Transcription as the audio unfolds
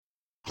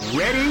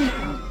Ready?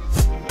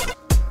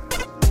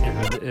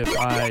 And if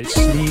I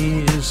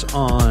sneeze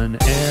on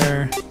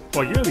air...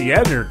 Well, you're the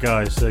editor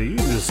guy, so you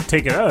can just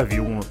take it out if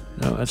you want.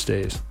 No, that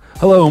stays.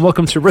 Hello, and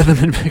welcome to Rhythm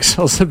and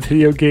Pixels, a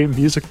video game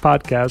music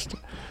podcast.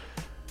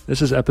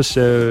 This is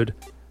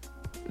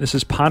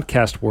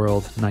Podcast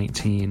World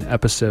 19,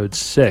 episode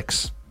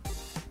 6.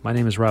 My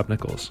name is Rob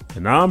Nichols.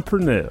 And I'm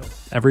Pernell.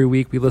 Every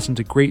week we listen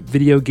to great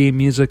video game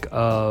music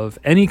of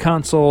any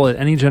console at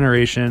any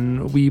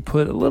generation. We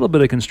put a little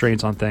bit of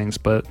constraints on things,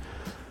 but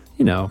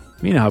you know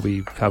how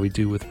we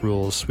do with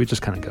rules. We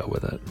just kind of go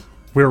with it.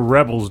 We're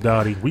rebels,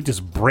 Dottie. We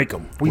just break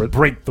them. We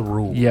break the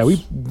rules. Yeah,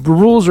 the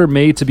rules are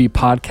made to be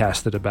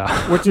podcasted about.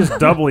 Which is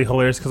doubly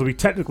hilarious because we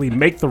technically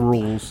make the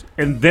rules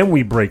and then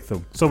we break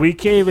them. So we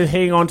can't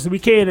even we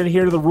can't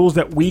adhere to the rules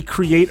that we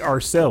create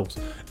ourselves.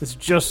 It's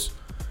just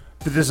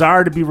the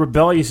desire to be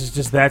rebellious is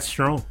just that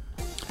strong.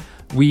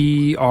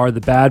 We are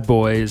the bad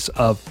boys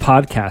of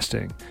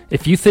podcasting.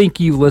 If you think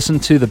you listen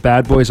to the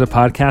bad boys of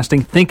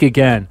podcasting, think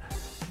again.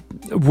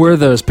 We're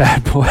those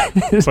bad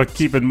boys. But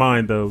keep in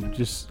mind, though,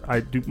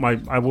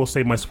 I will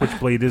say my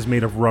Switchblade is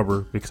made of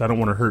rubber because I don't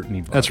want to hurt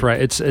anybody. That's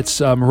right. It's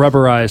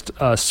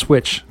rubberized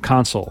Switch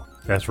console.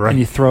 That's right. And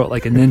you throw it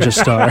like a ninja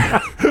star.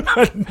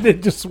 A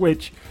ninja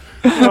Switch.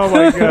 Oh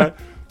my god.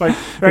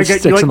 It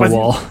sticks in the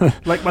wall.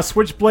 Like my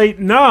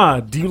Switchblade? Nah.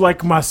 Do you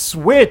like my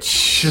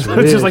Switch? It's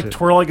just like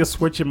twirling a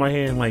switch in my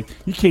hand. Like,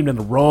 you came down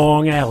the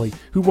wrong alley.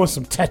 Who wants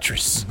some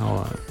Tetris?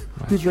 Hold on.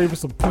 Who's ready for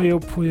some Puyo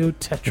Puyo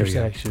Tetris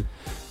action?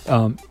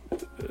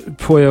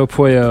 Puyo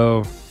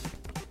Puyo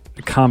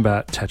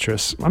Combat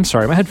Tetris. I'm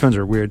sorry, my headphones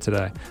are weird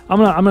today. I'm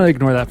gonna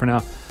ignore that for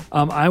now.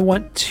 I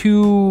want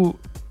to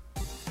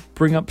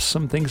bring up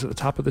some things at the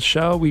top of the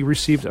show. We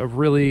received a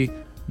really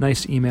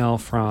nice email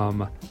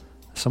from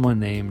someone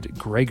named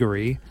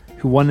Gregory,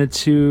 who wanted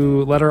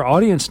to let our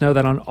audience know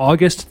that on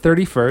August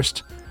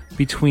 31st,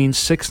 between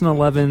 6 and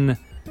 11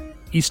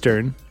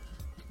 Eastern,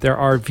 there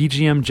are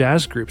VGM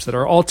jazz groups that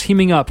are all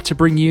teaming up to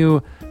bring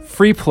you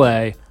Free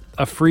Play,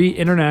 a free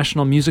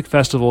international music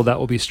festival that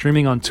will be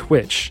streaming on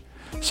Twitch.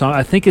 So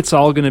I think it's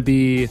all going to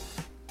be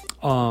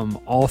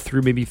all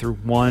through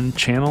one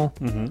channel,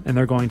 and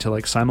they're going to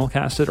like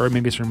simulcast it, or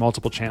maybe it's through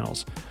multiple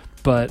channels.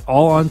 But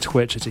all on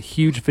Twitch. It's a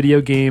huge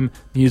video game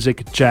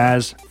music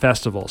jazz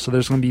festival. So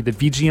there's going to be the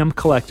VGM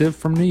Collective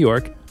from New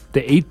York,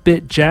 the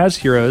 8-Bit Jazz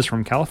Heroes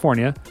from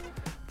California,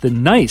 the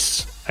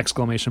Nice!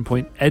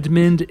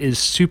 Edmund is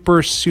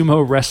Super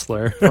Sumo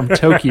Wrestler from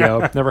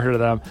Tokyo. Never heard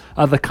of them.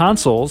 The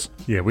Consoles.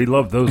 Yeah, we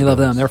love those. We love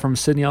them. They're from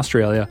Sydney,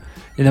 Australia.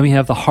 And then we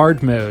have the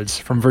Hard Modes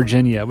from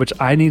Virginia, which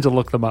I need to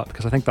look them up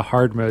because I think the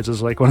Hard Modes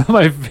is like one of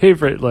my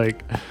favorite.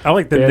 I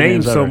like the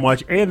name so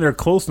much, and they're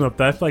close enough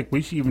that I feel like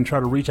we should even try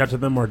to reach out to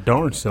them our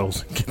darn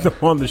selves and get them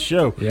on the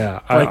show. Yeah,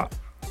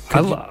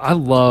 I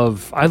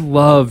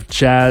love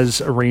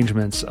jazz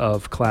arrangements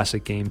of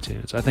classic game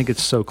tunes. I think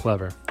it's so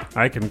clever.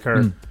 I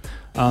concur.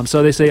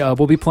 So they say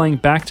we'll be playing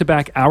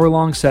back-to-back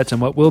hour-long sets in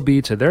what will be,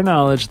 to their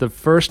knowledge, the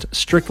first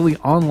strictly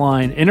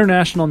online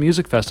international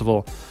music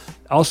festival.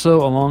 Also,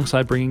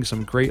 alongside bringing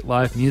some great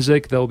live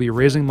music, they'll be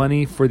raising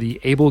money for the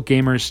Able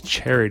Gamers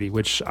charity,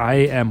 which I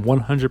am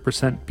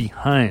 100%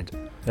 behind.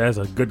 That's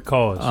a good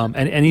cause. And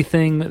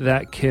anything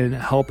that can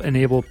help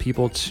enable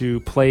people to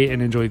play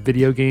and enjoy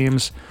video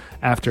games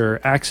after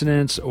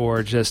accidents,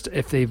 or just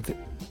if they've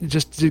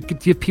just to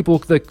give people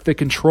the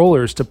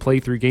controllers to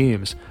play through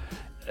games.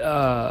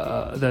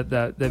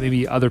 That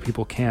maybe other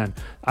people can.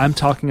 I'm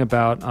talking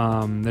about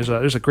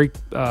there's a great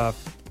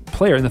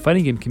player in the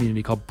fighting game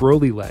community called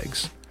Broly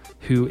Legs,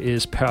 who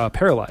is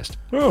paralyzed.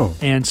 Oh,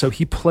 and so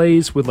he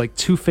plays with like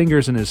 2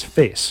 fingers in his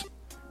face,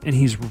 and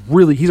he's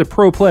a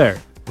pro player.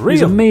 Really?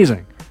 He's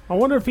amazing. I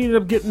wonder if he ended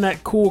up getting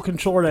that cool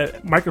controller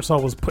that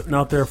Microsoft was putting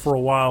out there for a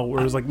while, where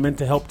it was like meant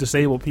to help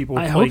disabled people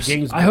play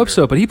games. I hope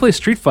so, but he plays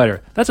Street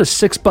Fighter. That's a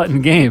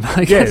 6-button game.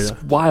 That's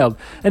wild.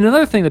 And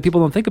another thing that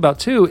people don't think about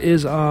too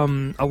is a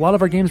lot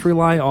of our games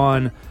rely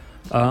on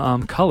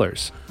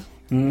colors,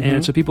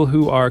 and so people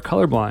who are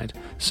colorblind.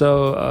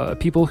 So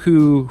people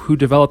who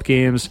develop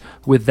games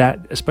with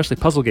that, especially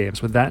puzzle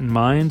games, with that in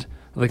mind.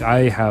 Like,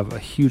 I have a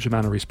huge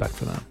amount of respect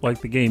for them.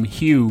 Like the game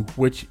Hue,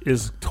 which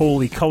is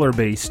totally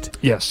color-based.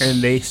 Yes.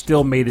 And they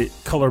still made it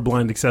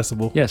colorblind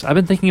accessible. Yes, I've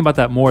been thinking about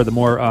that more, the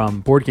more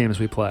board games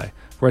we play,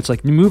 where it's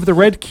like, you move the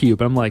red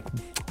cube. And I'm like,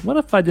 what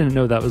if I didn't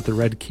know that was the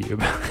red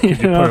cube? you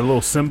put a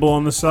little symbol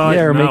on the side?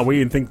 Yeah, no, we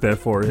didn't think that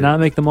for it. Not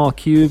make them all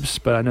cubes,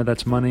 but I know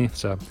that's money.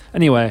 So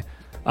anyway,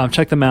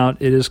 check them out.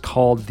 It is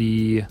called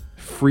the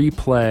Free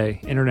Play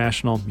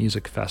International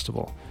Music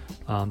Festival.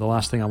 The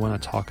last thing I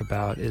want to talk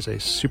about is a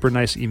super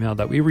nice email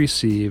that we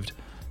received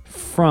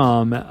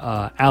from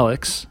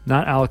Alex,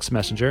 not Alex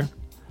Messenger,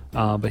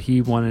 but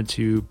he wanted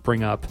to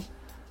bring up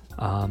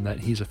that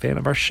he's a fan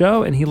of our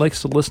show and he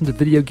likes to listen to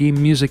video game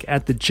music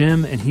at the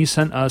gym, and he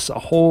sent us a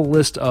whole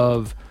list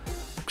of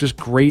just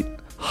great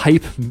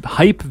hype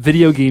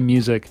video game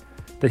music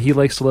that he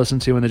likes to listen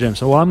to in the gym.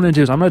 So what I'm going to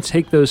do is I'm going to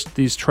take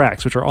these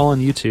tracks, which are all on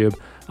YouTube,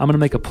 I'm going to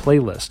make a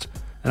playlist,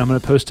 and I'm going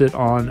to post it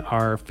on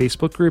our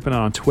Facebook group and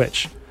on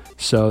Twitch.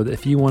 So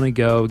if you want to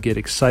go get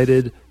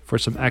excited for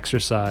some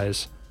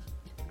exercise,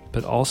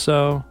 but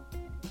also,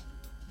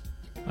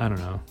 I don't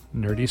know,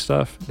 nerdy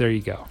stuff. There you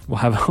go. We'll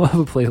have a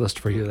playlist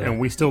for you there. And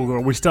we still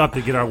have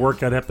to get our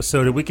workout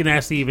episode, and we can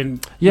actually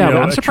even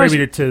I'm surprised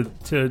attribute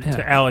it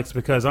to Alex,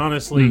 because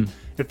honestly,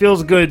 it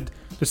feels good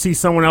to see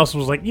someone else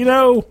was like, I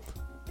know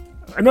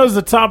there's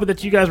a topic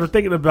that you guys were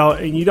thinking about,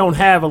 and you don't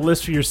have a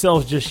list for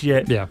yourselves just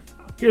yet. Yeah.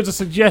 Here's a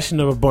suggestion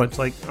of a bunch.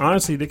 Like,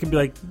 honestly, they could be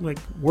like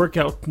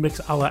workout mix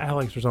a la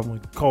Alex or something.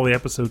 Like, call the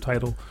episode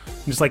title,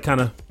 and just like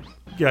kind of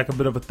get like a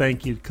bit of a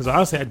thank you, because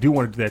honestly, I do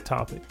want to do that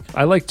topic.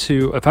 I like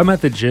to, if I'm at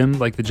the gym,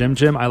 like the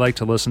gym, I like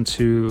to listen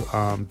to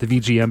the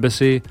VG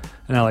Embassy,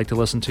 and I like to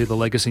listen to the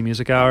Legacy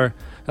Music Hour.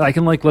 I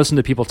can like listen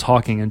to people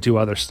talking and do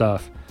other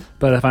stuff.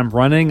 But if I'm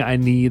running, I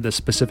need the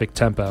specific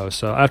tempo.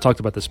 So I've talked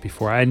about this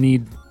before. I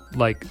need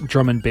like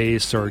drum and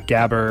bass or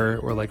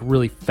gabber or like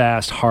really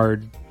fast,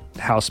 hard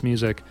house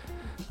music.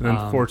 And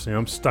unfortunately,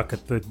 I'm stuck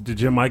at the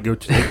gym I go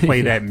to. They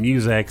play that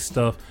music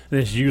stuff, and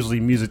it's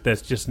usually music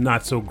that's just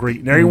not so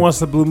great. And every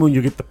once in a blue moon,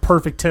 you get the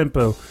perfect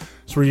tempo.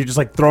 So where you're just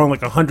like throwing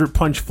like 100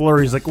 punch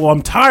flurries. Like, well,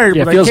 I'm tired,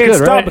 but I can't good,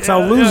 stop. Right? It's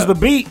I'll lose the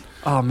beat.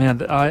 Oh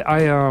man,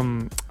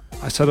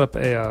 I set up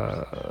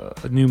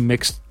a new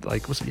mix.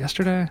 Like, was it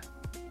yesterday?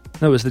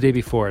 No, it was the day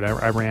before. And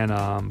I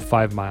ran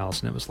 5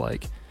 miles, and it was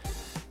like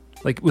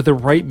with the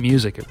right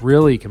music, it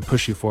really can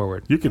push you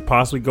forward. You could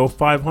possibly go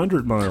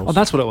 500 miles. Oh,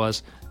 that's what it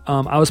was.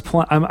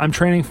 I'm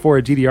training for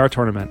a DDR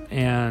tournament,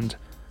 and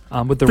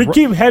with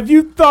the have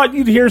you thought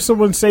you'd hear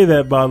someone say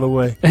that? By the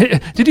way,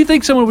 did you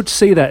think someone would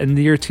say that in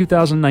the year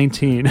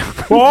 2019?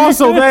 Well,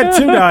 also that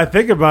too. Now I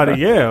think about it,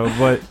 yeah.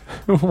 But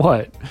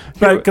what?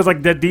 Because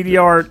like that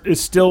DDR is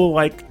still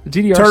like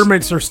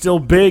tournaments are still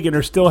big and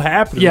are still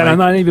happening. Yeah, like,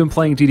 and I'm not even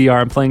playing DDR.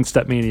 I'm playing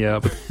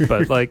Stepmania.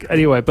 But like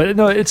anyway, but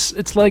no,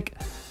 it's like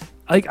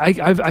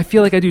I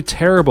feel like I do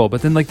terrible.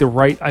 But then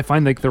I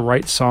find like the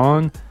right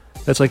song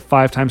that's like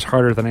 5 times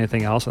harder than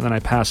anything else, and then I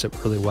pass it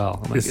really well.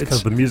 I'm like, it's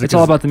because the music. It's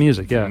all about the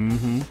music, yeah.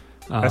 Mm-hmm.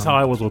 That's how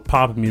I was with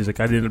pop music.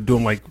 I ended up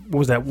doing like, what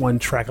was that one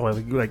track like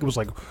it was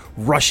like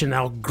Russian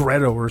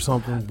Allegretto or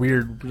something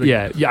weird. Like,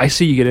 yeah. I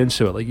see you get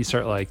into it. Like you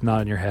start like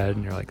nodding your head,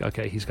 and you're like,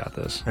 okay, he's got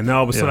this. And now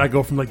all of a sudden I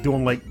go from like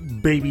doing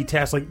like baby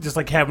tasks, like just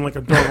like having like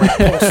a dog like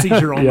pulse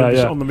seizure on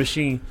on the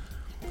machine.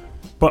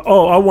 But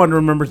I wanted to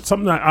remember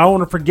something that I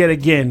want to forget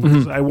again.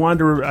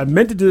 Mm-hmm. I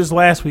meant to do this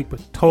last week,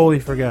 but totally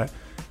forgot.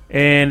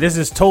 And this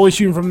is totally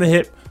shooting from the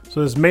hip,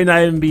 so this may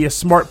not even be a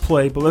smart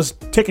play. But let's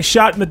take a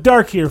shot in the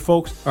dark here,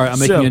 folks. All right, I'm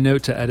making a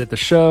note to edit the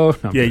show.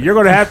 No, you're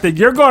gonna have to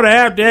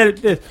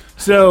edit this.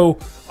 So,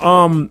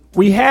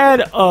 we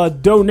had a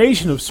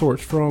donation of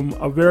sorts from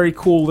a very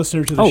cool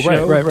listener to the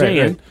show,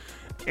 Dan. Right.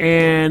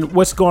 And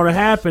what's going to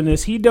happen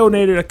is he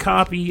donated a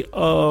copy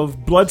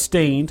of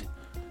Bloodstained,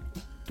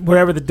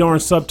 whatever the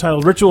darn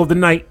subtitle, Ritual of the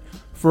Night,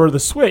 for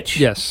the Switch.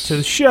 Yes. To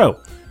the show.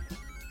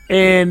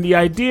 And the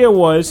idea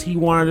was he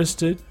wanted us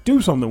to do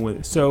something with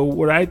it. So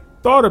what I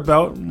thought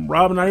about,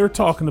 Rob and I were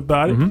talking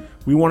about it,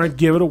 we want to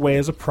give it away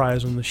as a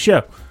prize on the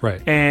show.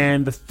 Right.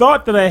 And the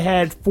thought that I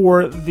had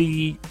for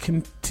to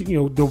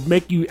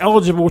make you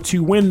eligible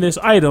to win this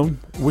item,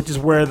 which is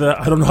where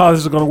I don't know how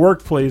this is going to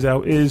work plays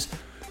out, is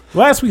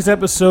last week's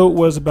episode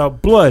was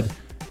about blood.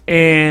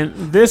 And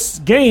this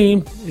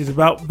game is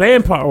about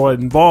vampire. Well,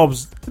 it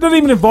doesn't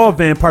even involve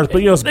vampires,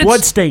 but it's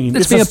bloodstained.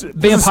 It's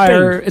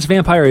vampire. It's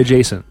vampire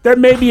adjacent. There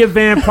may be a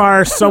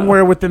vampire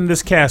somewhere within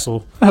this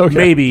castle. Okay.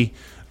 Maybe.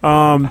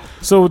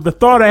 So the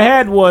thought I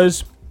had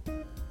was,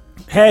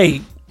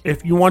 hey,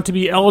 if you want to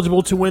be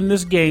eligible to win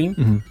this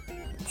game,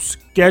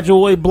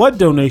 schedule a blood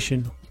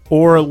donation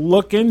or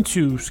look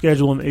into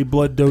scheduling a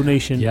blood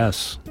donation.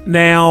 Yes.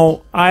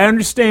 Now, I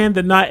understand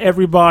that not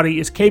everybody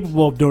is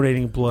capable of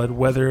donating blood,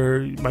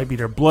 whether it might be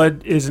their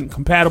blood isn't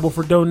compatible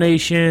for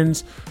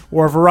donations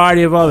or a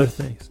variety of other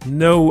things.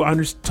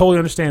 Totally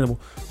understandable.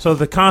 So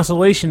the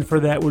consolation for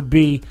that would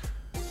be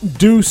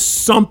do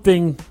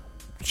something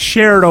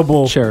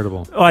charitable.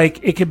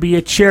 Like it could be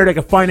a charity,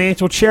 like a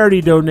financial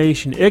charity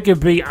donation. It could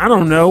be, I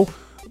don't know,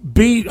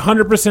 be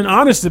 100%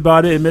 honest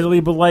about it, admittedly,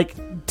 but like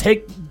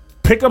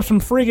pick up some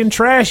friggin'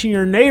 trash in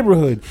your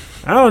neighborhood.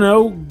 I don't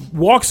know.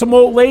 Walk some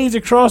old ladies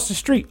across the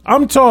street.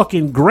 I'm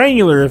talking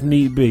granular if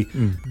need be.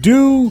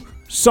 Do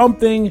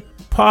something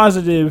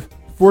positive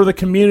for the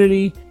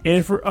community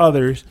and for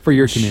others. For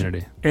your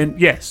community.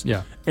 And yes.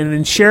 Yeah. And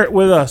then share it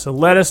with us and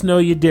let us know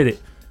you did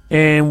it.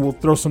 And we'll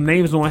throw some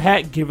names on a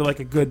hat, give it like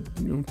a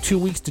good 2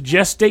 weeks to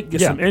gestate,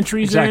 get some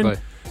entries in.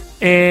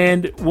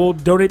 And we'll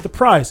donate the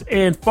prize.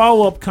 And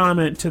follow-up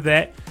comment to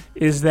that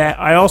is that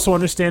I also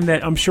understand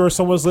that I'm sure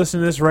someone's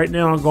listening to this right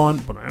now and going,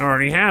 but I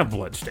already have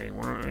Bloodstain.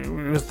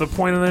 What's the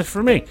point of this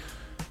for me?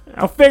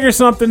 I'll figure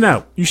something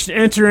out. You should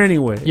enter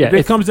anyway. Yeah, if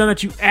it comes down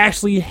that you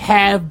actually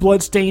have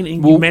Bloodstain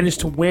and you manage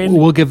to win.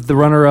 We'll give the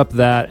runner-up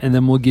that, and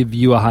then we'll give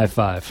you a high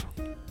five.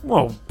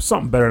 Well,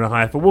 something better than a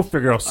high five. We'll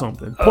figure out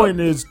something.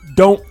 Point is,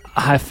 don't...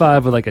 A high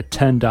five with like a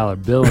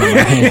 $10 bill in my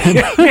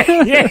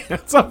hand. yeah,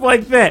 something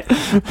like that.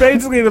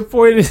 Basically, the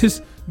point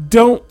is,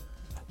 don't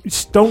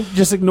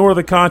just ignore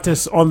the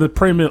contest on the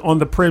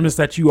premise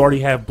that you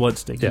already have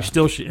Bloodstain. Yeah. You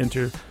still should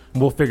enter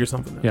We'll figure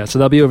something out. Yeah, so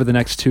that'll be over the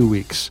next 2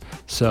 weeks.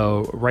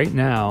 So right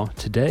now,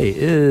 today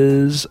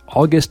is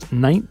August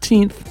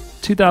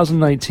 19th,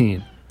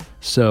 2019.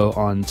 So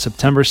on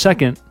September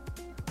 2nd,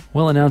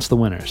 we'll announce the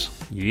winners.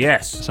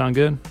 Yes. Sound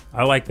good?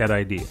 I like that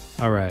idea.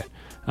 All right.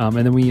 And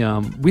then we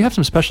have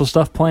some special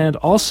stuff planned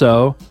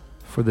also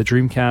for the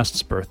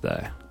Dreamcast's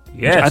birthday.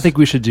 Yes. Which I think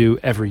we should do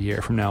every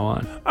year from now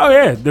on. Oh,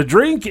 yeah. The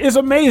Dream is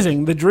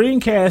amazing. The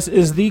Dreamcast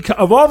is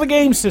of all the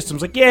game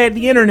systems, like, yeah,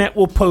 the internet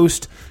will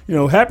post,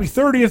 happy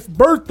 30th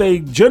birthday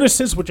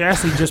Genesis, which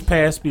actually just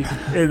passed,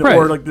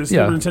 or like the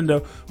Super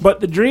Nintendo. But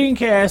the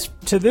Dreamcast,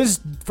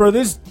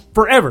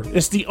 forever,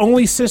 it's the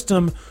only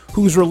system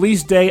whose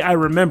release day I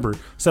remember.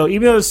 So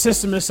even though the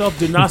system itself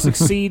did not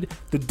succeed,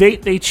 the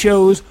date they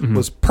chose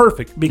was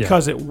perfect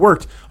because it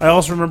worked. I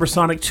also remember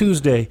Sonic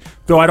Tuesday,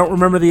 though I don't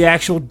remember the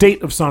actual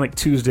date of Sonic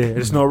Tuesday. I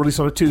just know it released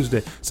on a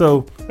Tuesday.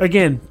 So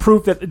again,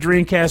 proof that the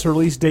Dreamcast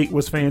release date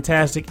was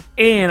fantastic,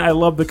 and I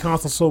love the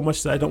console so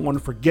much that I don't want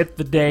to forget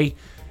the day.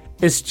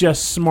 It's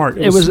just smart.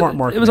 It was smart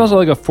marketing. It was also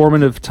like a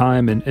formative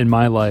time in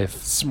my life.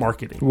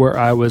 Smarketing. Where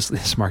I was...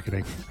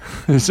 Smarketing.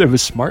 It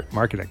was smart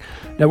marketing.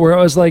 Now, where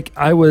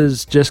I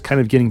was just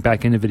kind of getting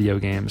back into video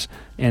games,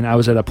 and I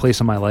was at a place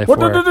in my life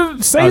where...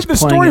 Save the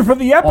story for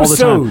the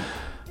episode.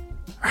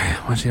 All right,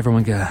 why don't you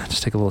everyone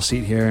just take a little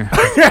seat here.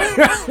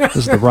 This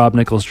is the Rob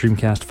Nichols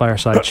Dreamcast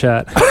Fireside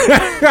Chat.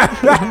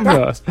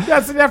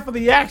 That's enough for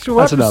the actual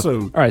episode.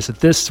 Enough. All right, so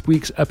this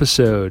week's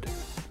episode,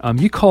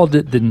 you called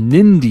it the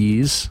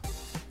Nindies...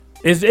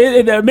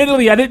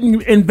 Admittedly, I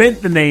didn't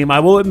invent the name. I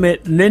will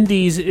admit,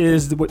 Nindies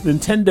is what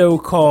Nintendo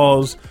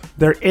calls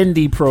their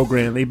indie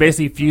program. They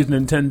basically fuse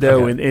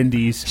Nintendo and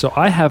indies. So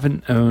I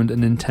haven't owned a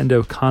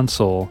Nintendo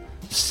console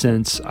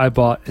since I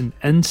bought an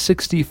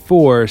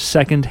N64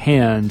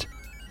 secondhand,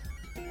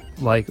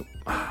 like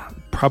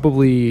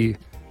probably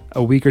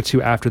a week or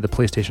two after the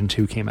PlayStation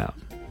 2 came out.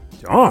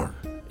 Darn.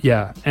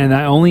 Yeah, and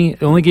the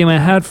only game I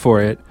had for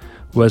it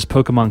was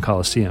Pokemon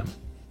Coliseum.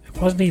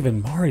 It wasn't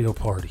even Mario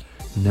Party.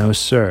 No,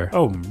 sir.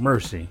 Oh,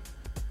 mercy.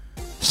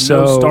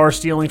 So, no star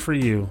stealing for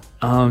you.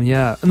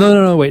 Yeah.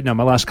 No, wait. No,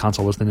 my last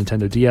console was the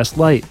Nintendo DS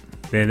Lite.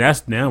 And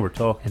now we're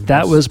talking. And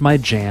that was my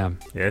jam.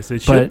 Yes,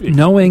 it should be. But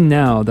knowing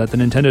now that the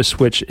Nintendo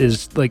Switch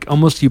is like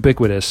almost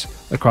ubiquitous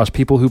across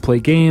people who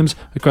play games,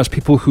 across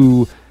people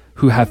who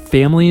have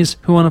families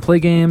who want to play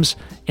games,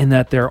 and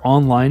that their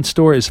online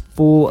store is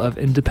full of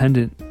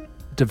independent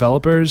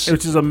developers,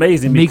 which is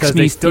amazing, makes because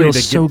me they still feel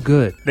so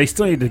good. They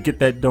still need to get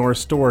that darn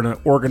store in an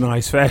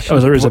organized fashion.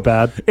 Oh, is it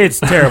bad? It's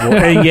terrible,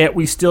 and yet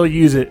we still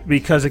use it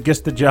because it gets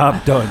the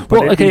job done.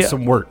 But it needs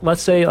some work.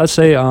 Let's say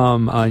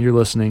you're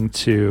listening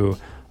to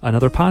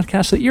another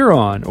podcast that you're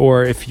on,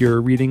 or if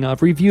you're reading a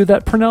review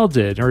that Purnell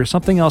did, or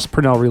something else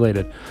Purnell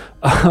related,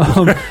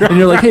 and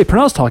you're like, hey,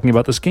 Purnell's talking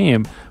about this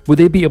game. Would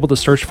they be able to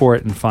search for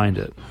it and find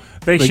it?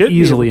 They should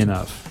easily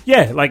enough.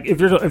 Yeah, like if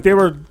they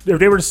were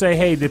to say,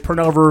 hey, did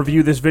Purnell ever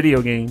review this video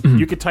game?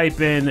 You could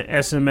type in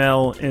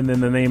SML and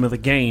then the name of the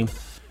game,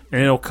 and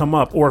it'll come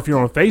up. Or if you're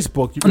on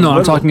Facebook, you can. No,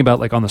 I'm talking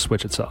about like on the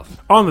Switch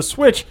itself. On the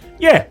Switch,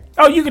 yeah.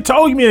 Oh, you could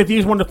tell. You mean if you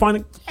just want to find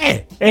it?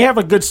 Yeah, they have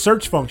a good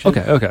search function.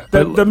 Okay.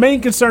 The main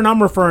concern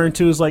I'm referring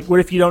to is like, what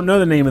if you don't know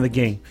the name of the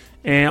game,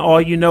 and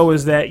all you know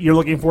is that you're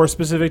looking for a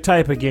specific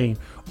type of game,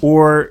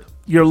 or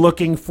you're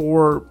looking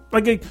for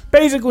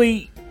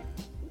basically.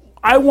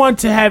 I want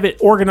to have it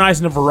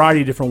organized in a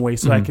variety of different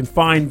ways so I can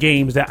find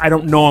games that I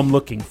don't know I'm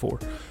looking for.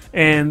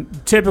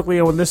 And typically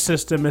on this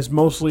system, it's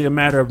mostly a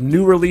matter of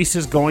new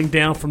releases going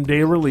down from day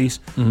of release.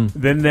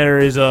 Then there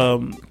is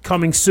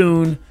coming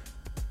soon.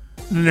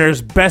 Then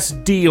there's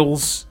best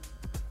deals.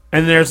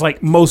 And there's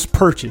like most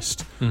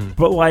purchased.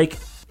 But like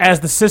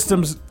as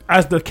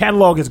the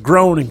catalog has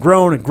grown and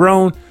grown and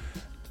grown,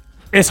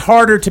 it's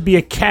harder to be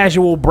a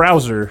casual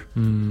browser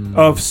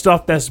of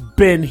stuff that's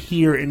been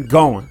here and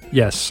gone.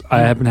 Yes, I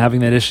have been having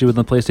that issue with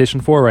the PlayStation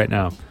 4 right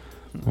now,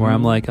 where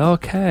I'm like,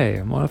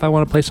 okay, what if I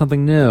want to play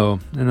something new?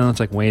 And then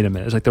it's like, wait a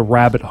minute. It's like the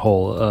rabbit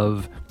hole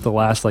of the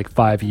last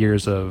 5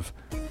 years of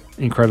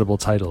incredible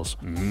titles.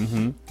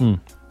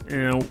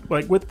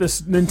 Like with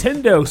this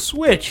Nintendo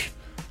Switch,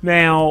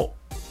 now,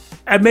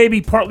 and maybe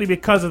partly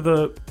because of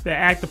the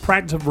active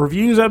practice of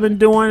reviews I've been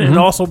doing, and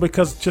also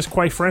because, just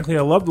quite frankly,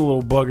 I love the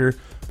little bugger.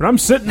 But I'm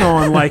sitting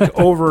on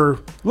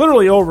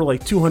literally over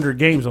 200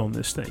 games on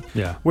this thing.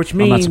 Yeah, which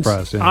means I'm not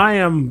surprised, yeah. I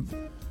am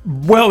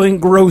well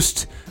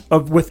engrossed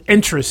with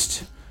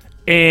interest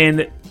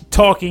in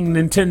talking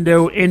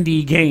Nintendo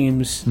indie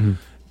games,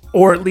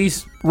 or at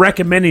least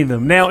recommending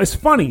them. Now it's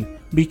funny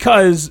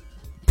because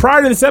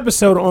prior to this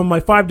episode on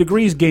my 5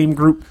 Degrees game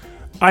group,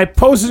 I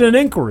posted an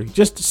inquiry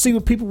just to see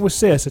what people would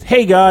say. I said,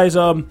 "Hey guys,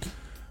 name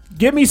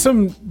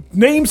some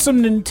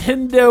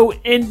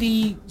Nintendo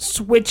indie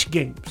Switch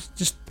games.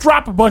 Just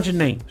drop a bunch of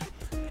names."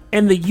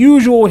 And the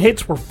usual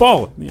hits were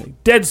falling.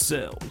 Dead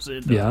Cells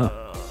and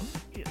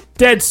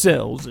Dead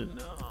Cells and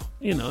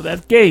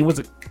that game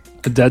was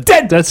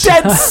Dead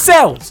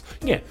Cells.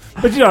 Yeah,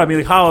 but you know what I mean,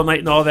 like Hollow Knight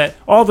and all that.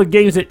 All the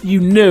games that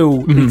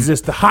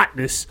exist, the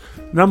hotness.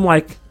 And I'm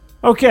like,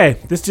 okay,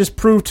 this just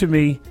proved to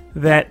me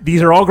that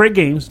these are all great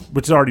games,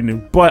 which is already new,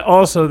 but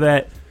also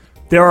that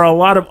there are a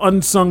lot of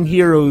unsung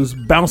heroes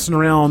bouncing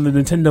around the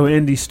Nintendo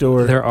Indie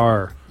Store. There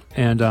are,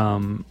 and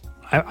I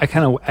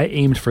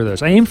aimed for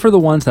those. I aimed for the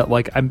ones that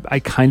like I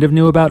kind of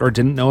knew about or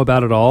didn't know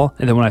about at all,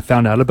 and then when I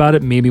found out about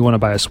it, made me want to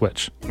buy a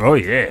Switch. Oh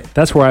yeah,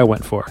 that's where I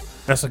went for.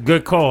 That's a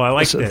good call. I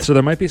like that. So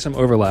there might be some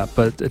overlap,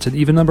 but it's an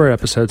even number of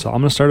episodes. So I'm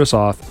going to start us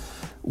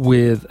off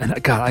with,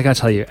 and God, I got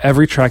to tell you,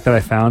 every track that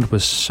I found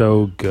was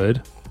so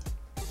good.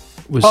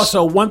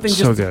 Also, one thing,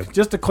 so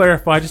just to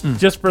clarify,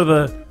 just for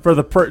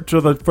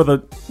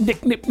the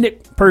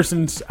Nick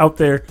persons out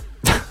there,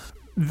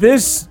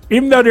 this,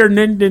 even though they're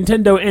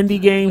Nintendo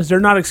indie games, they're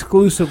not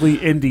exclusively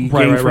indie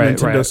games for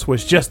Nintendo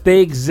Switch. Just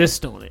they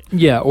exist on it.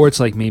 Yeah, or it's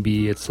like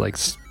maybe it's like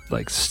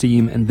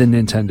Steam and then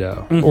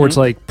Nintendo, or it's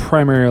like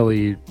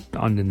primarily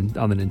on the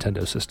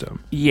Nintendo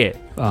system. Yeah,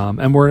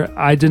 and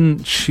I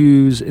didn't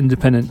choose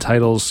independent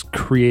titles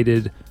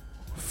created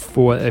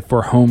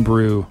for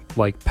homebrew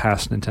like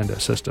past Nintendo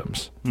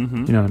systems. You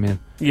know what I mean?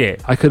 Yeah,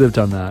 I could have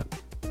done that,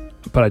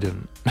 but I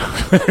didn't.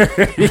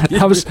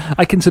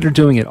 I considered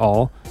doing it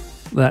all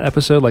that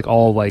episode, like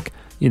all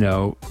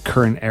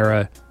current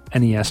era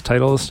NES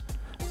titles,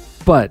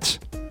 but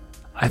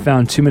I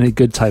found too many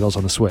good titles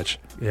on the Switch.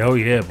 Oh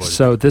yeah, buddy.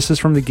 So this is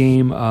from the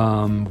game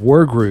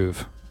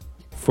Wargroove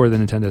for the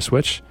Nintendo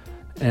Switch,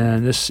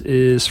 and this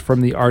is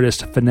from the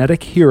artist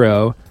Phonetic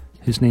Hero,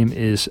 whose name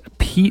is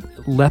Pete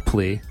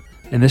Lepley,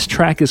 and this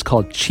track is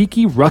called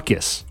Cheeky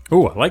Ruckus.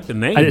 Oh, I like the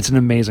name. It's an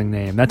amazing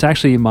name. That's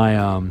actually my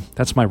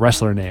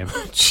wrestler name.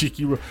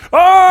 Cheeky Ruckus.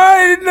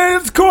 Oh, in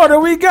this corner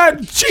we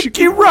got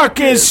Cheeky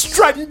Ruckus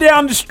strutting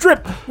down the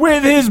strip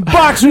with his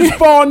boxers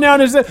falling down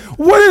his head.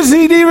 What is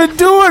he even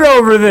doing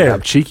over there? Yeah,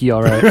 cheeky,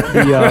 all right.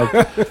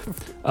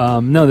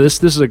 No,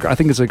 this is I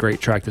think it's a great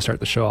track to start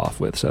the show off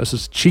with. So this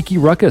is Cheeky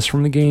Ruckus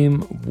from the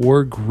game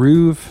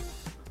Wargroove,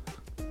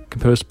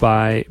 composed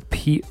by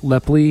Pete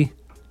Lepley,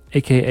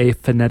 aka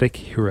Phonetic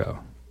Hero.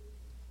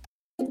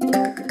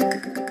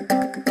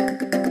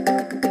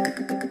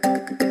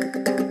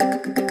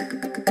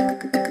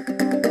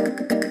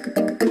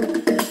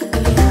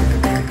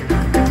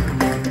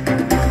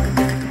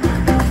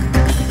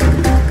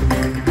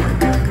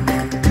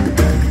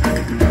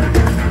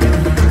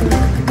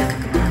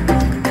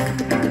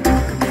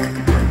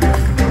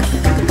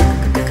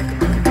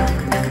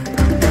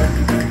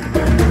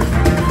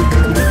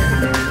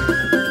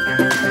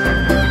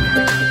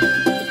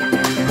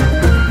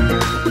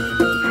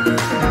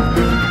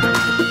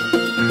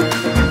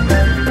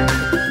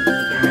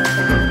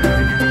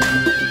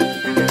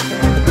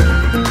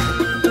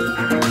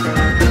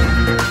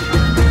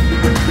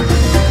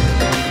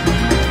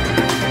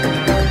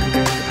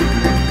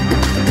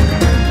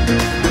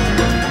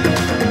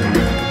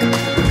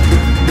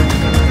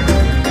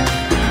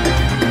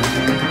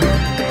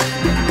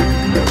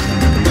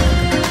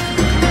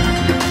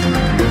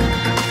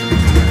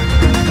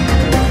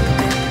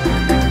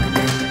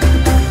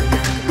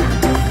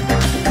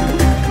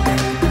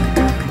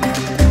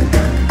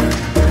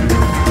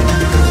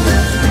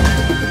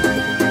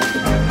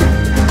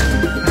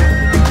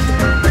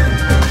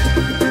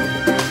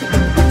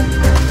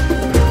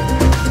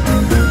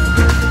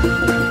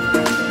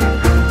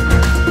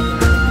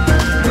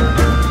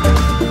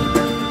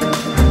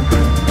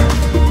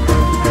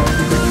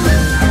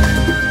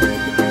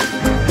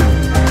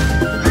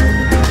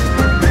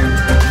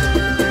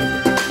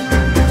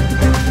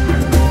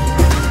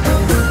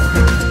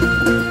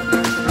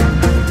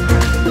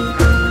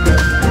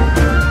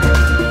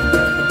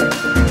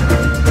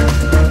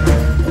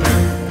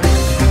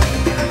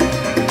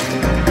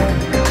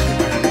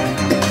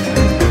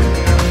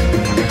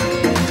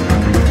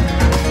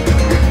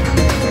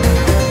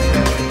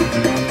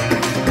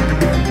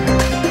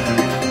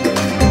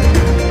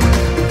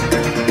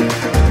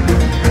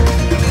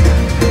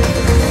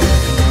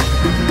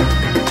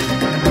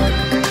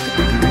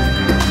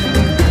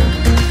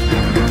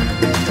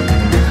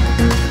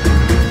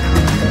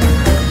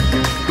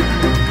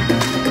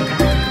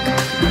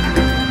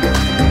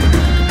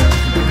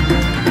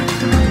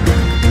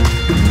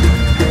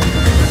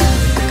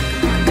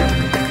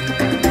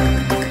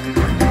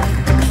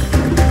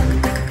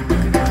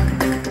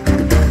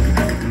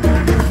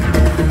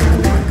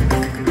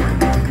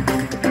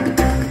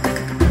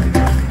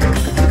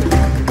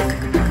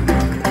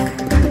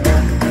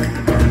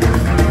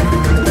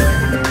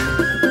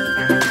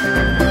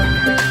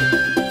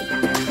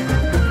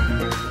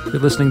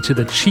 Listening to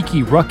the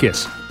Cheeky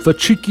Ruckus. The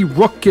Cheeky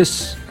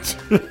Ruckus.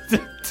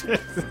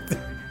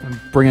 I'm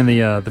bringing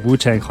the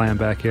Wu-Tang Clan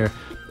back here.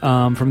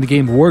 From the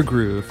game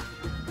Wargroove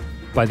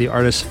by the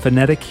artist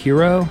Phonetic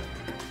Hero,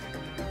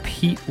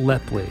 Pete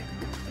Lepley.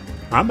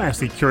 I'm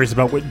actually curious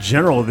about what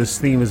general this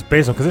theme is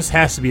based on, because this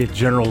has to be a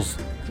general's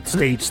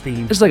stage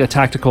theme. It's like a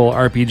tactical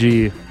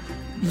RPG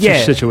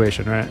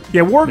situation, right?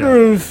 Yeah,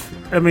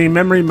 Wargroove, I mean,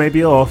 memory may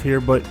be off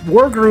here, but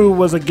Wargroove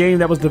was a game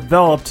that was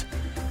developed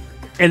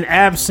in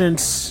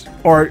absence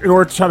or in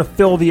order to try to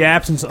fill the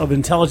absence of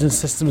Intelligent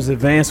Systems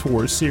Advance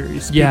Wars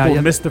series.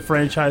 People missed the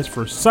franchise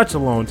for such a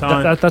long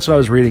time. That's what I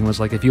was reading, was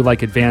like, if you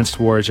like Advanced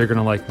Wars, you're going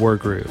to like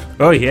Wargroove.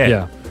 Oh,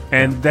 yeah.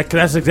 And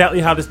that's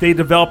exactly how they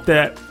developed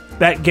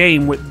that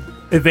game with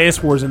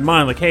Advanced Wars in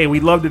mind. Like, hey, we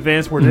loved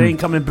Advanced Wars. It ain't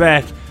coming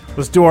back.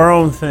 Let's do our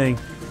own thing.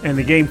 And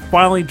the game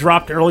finally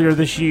dropped earlier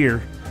this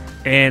year.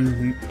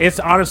 And it's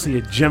honestly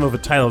a gem of a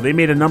title. They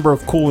made a number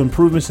of cool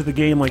improvements to the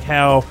game, like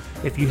how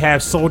if you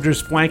have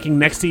soldiers flanking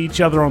next to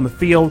each other on the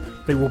field,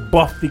 they will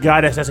buff the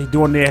guy that's actually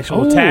doing the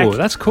actual attack. Oh,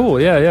 that's cool.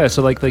 Yeah.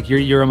 So like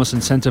you're almost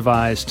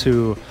incentivized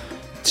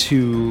to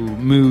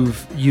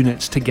move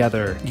units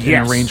together in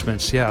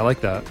arrangements. Yeah, I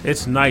like that.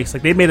 It's nice.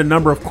 Like, they made a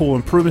number of cool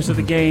improvements to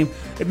the game.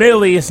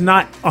 Admittedly, it's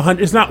not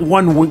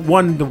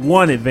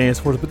one-to-one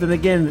Advanced Wars, but then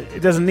again,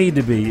 it doesn't need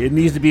to be. It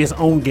needs to be its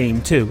own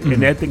game too,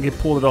 and I think it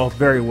pulled it off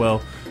very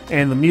well.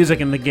 And the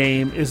music in the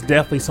game is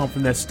definitely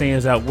something that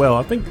stands out well.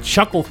 I think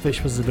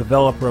Chucklefish was the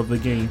developer of the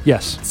game.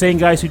 Yes. Same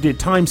guys who did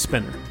Time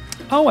Spinner.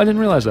 Oh, I didn't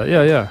realize that.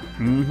 Yeah.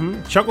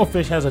 Mm-hmm.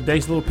 Chucklefish has a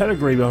nice little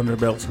pedigree on their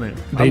belts now.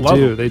 They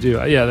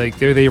do. Yeah,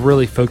 they're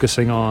really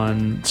focusing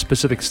on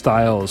specific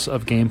styles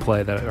of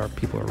gameplay that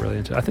people are really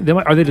into. I think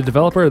are they the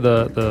developer or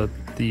the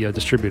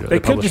distributor? They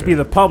could just be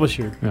the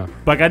publisher. Yeah.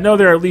 Like, I know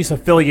they're at least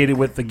affiliated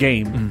with the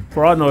game.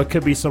 For all I know, it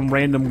could be some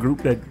random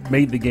group that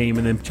made the game,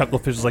 and then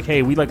Chucklefish is like,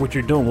 hey, we like what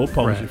you're doing. We'll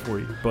publish it for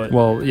you. But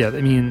well, yeah.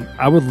 I mean,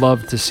 I would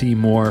love to see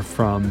more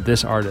from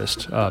this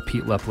artist,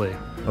 Pete Lepley.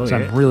 So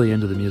I'm really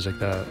into the music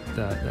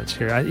that's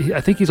here.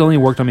 I think he's only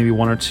worked on maybe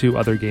one or two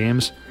other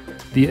games,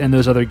 and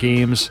those other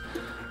games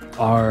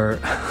are.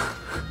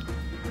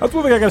 That's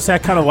one thing I gotta say I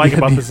kind of like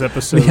about this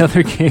episode.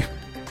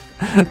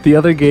 The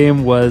other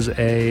game was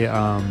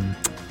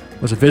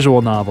a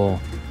visual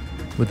novel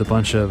with a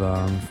bunch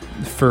of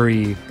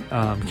furry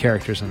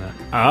characters in it.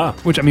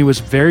 Which, I mean, was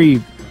very,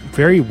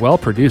 very well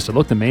produced. It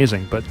looked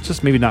amazing, but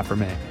just maybe not for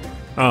me.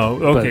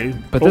 Oh, okay.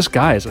 But this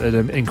guy is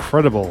an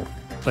incredible,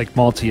 like,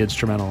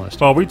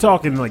 multi-instrumentalist. Are we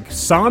talking like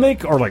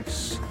Sonic or like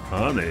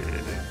Sonic?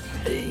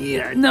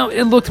 Yeah, no,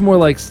 it looked more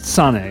like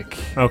Sonic.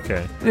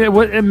 Okay.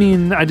 I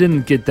mean, I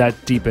didn't get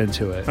that deep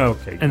into it.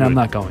 Okay. And I'm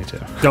not going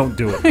to. Don't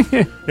do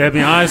it. I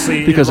mean,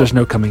 honestly. Because there's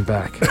no coming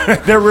back.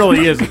 There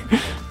really isn't.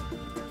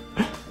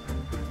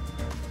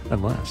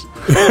 Unless.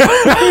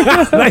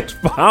 Nice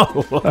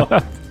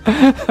follow-up.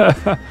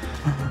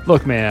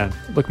 Look, man.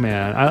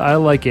 I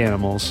like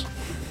animals.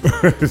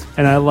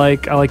 And I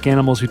like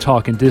animals who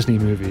talk in Disney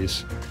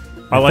movies.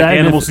 I like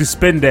animals who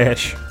spin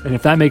dash. And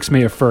if that makes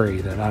me a furry,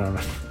 then I don't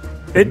know.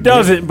 It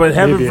doesn't, but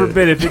heaven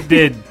forbid if it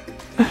did.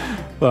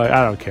 Look,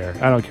 I don't care.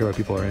 I don't care what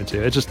people are into.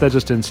 That just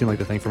didn't seem like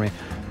the thing for me.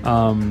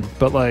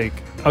 But like,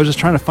 I was just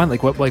trying to find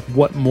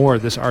what more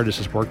this artist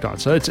has worked on.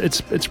 So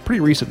it's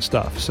pretty recent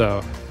stuff.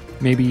 So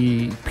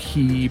maybe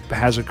he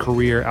has a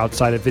career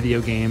outside of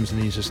video games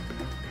and he's just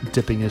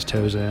dipping his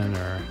toes in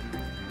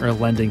or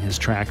lending his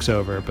tracks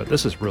over. But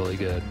this is really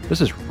good.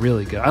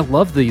 I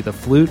love the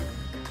flute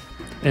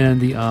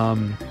and the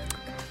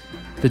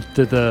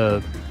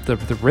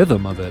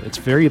rhythm of it. It's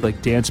very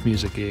like dance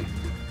music-y.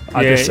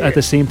 At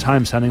the same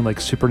time sounding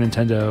like Super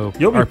Nintendo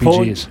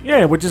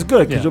RPGs. Which is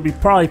good because you'll be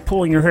probably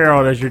pulling your hair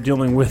out as you're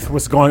dealing with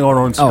what's going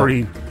on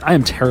screen. I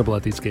am terrible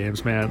at these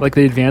games, man. Like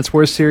the Advance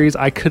Wars series,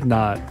 I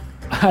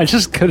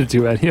just couldn't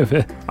do any of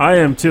it. I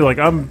am too. Like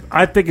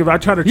I think if I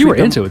try to treat You were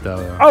into it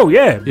though. Oh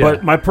yeah,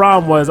 but my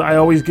problem was I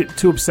always get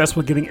too obsessed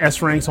with getting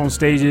S ranks on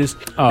stages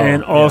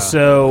and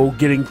also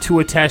getting too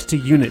attached to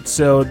units.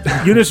 So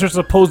units are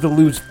supposed to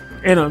lose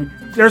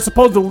they're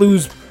supposed to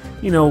lose,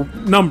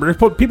 numbers.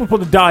 People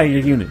supposed to die in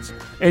your units.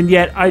 And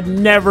yet, I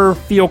never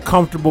feel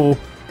comfortable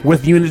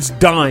with units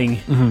dying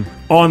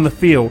on the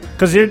field.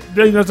 Because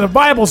it's a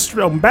viable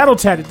battle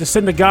tactic to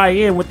send a guy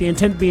in with the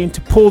intent being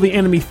to pull the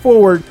enemy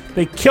forward.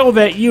 They kill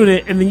that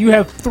unit, and then you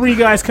have 3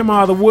 guys come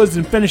out of the woods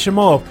and finish them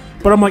off.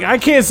 But I'm like, I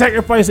can't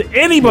sacrifice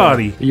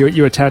anybody.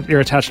 You're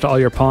attached to all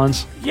your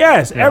pawns?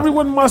 Yes,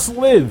 everyone must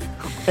live.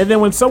 And then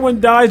when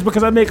someone dies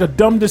because I make a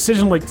dumb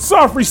decision like,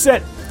 soft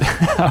reset,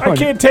 I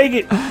can't take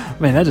it.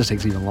 Man, that just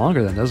takes even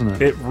longer then, doesn't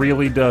it? It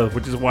really does,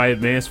 which is why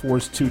Advance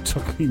Wars 2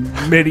 took me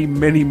many,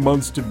 many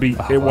months to beat.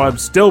 And while I'm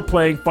still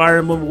playing Fire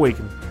Emblem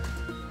Awakening.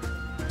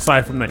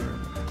 Aside from Nightmare.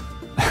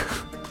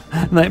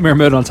 Nightmare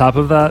mode on top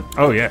of that?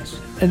 Oh, yes.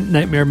 And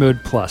Nightmare mode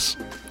plus.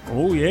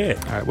 Oh, yeah.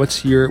 All right,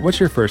 what's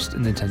your first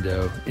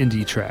Nintendo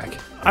indie track?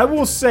 I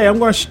will say, I'm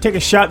going to take a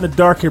shot in the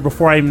dark here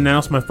before I even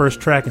announce my first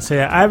track and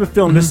say I have a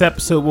feeling this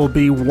episode will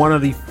be one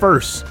of the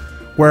first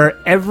where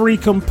every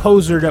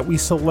composer that we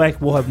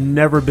select will have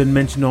never been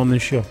mentioned on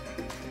this show.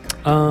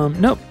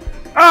 Nope.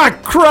 Ah,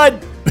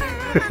 crud!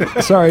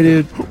 Sorry,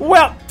 dude.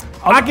 Well,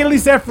 I can at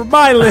least have for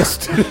my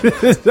list.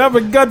 I've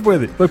been good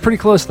with it. But pretty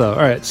close, though. All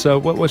right, so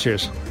what's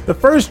yours? The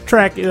first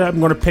track I'm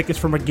going to pick is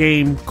from a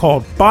game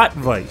called Bot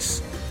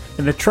Vice.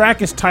 And the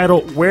track is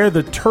titled Where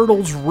the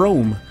Turtles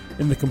Roam.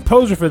 And the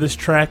composer for this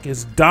track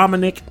is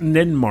Dominic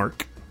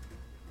Nenmark.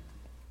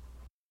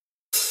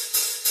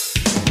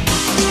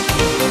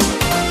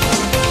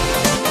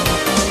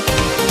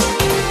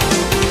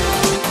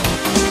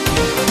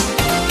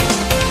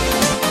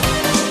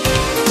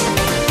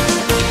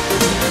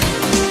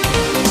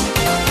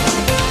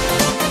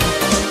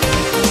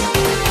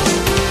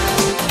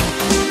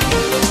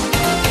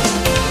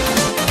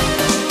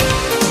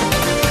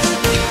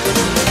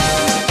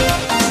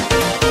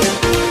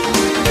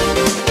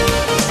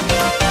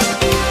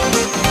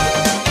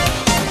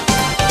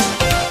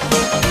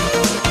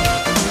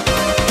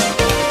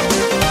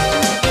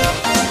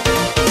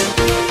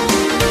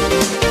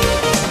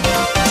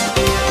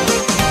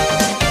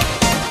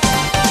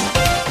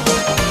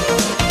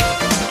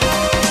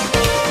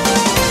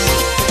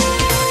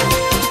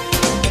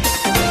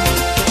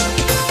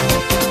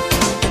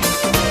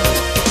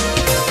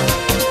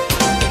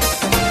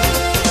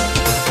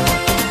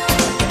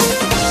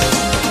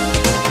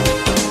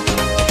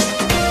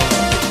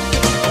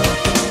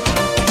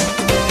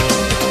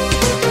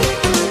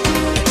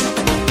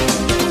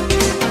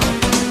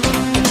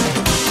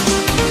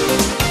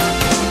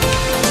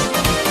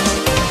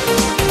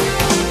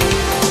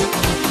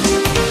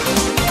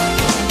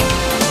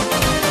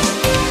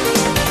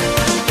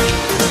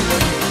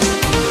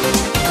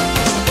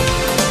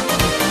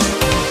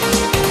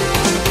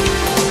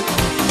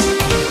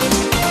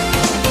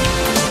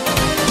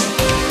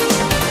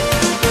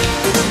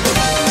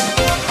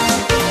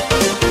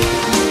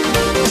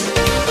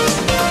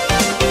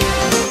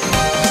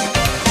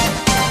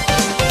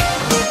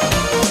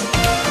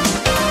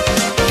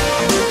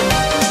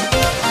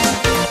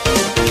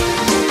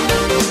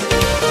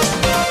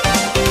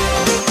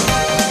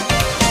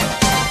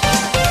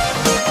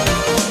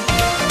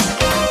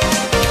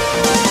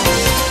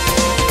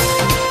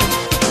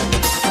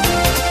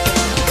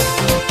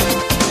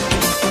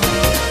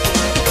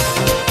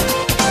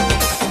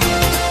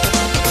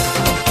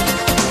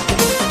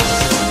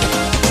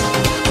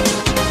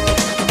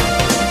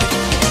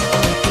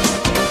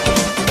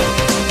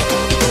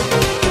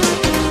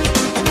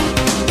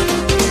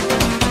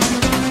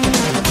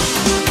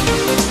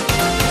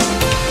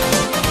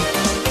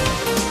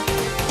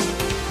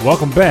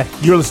 Welcome back.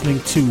 You're listening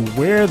to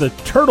Where the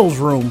Turtles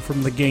Roam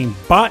from the game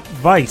Bot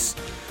Vice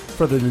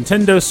for the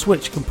Nintendo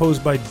Switch,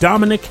 composed by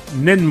Dominic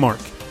Nidmark.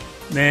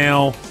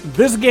 Now,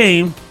 this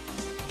game,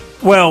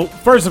 well,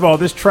 first of all,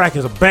 this track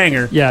is a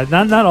banger. Yeah,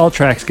 not all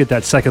tracks get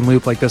that second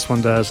loop like this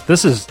one does.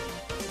 This is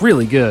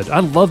really good. I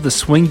love the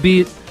swing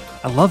beat.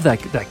 I love that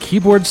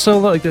keyboard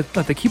solo, like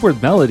the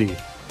keyboard melody.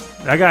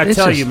 I gotta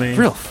tell you, man,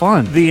 real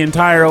fun. The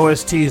entire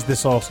OST is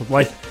this awesome.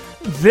 Like,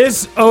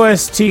 this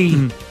OST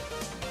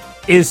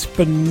is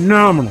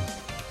phenomenal.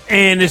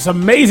 And it's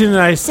amazing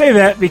that I say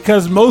that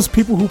because most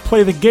people who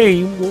play the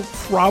game will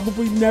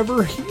probably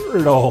never hear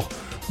it all.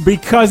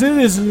 Because it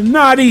is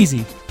not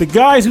easy. The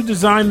guys who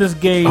designed this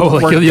game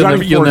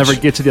you'll never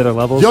get to the other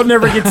levels. You'll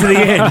never get to the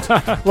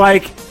end.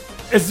 Like,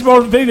 it's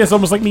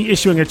almost like me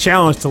issuing a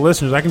challenge to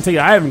listeners. I can tell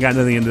you I haven't gotten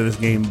to the end of this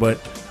game,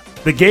 but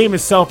the game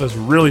itself is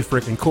really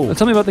freaking cool.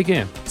 Tell me about the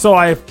game.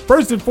 So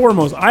first and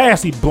foremost, I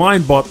actually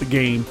blind bought the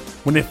game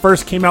when it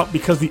first came out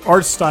because the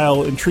art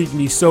style intrigued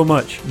me so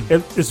much.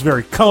 It's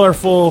very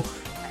colorful,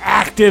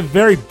 active,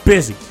 very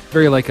busy.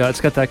 Very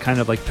it's got that kind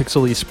of like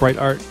pixely sprite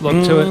art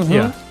look to it.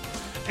 Yeah.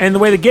 And the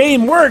way the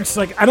game works,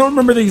 like, I don't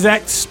remember the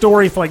exact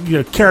story for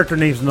character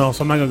names and all,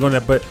 so I'm not going to go into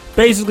that. But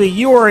basically,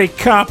 you are a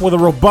cop with a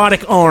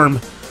robotic arm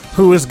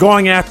who is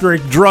going after a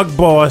drug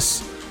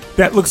boss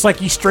that looks like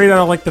he's straight out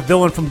of like the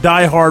villain from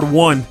Die Hard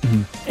 1.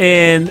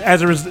 And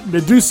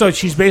to do so,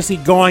 she's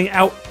basically going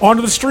out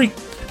onto the street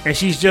and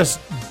she's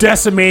just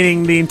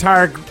decimating the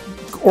entire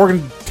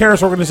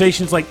terrorist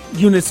organization's like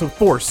units of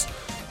force.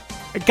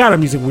 God,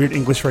 I'm using weird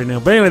English right now.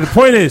 But anyway, the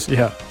point is,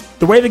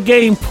 the way the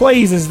game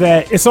plays is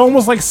that it's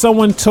almost like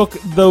someone took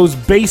those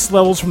base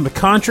levels from the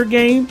Contra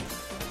game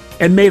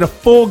and made a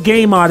full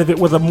game out of it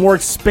with a more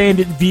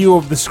expanded view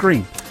of the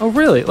screen. Oh,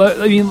 really?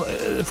 I mean,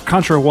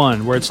 Contra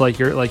 1, where it's like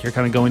you're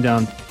kind of going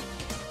down,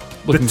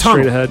 looking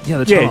straight ahead. Yeah,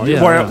 the tunnel.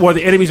 Yeah, where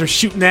the enemies are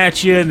shooting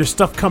at you and there's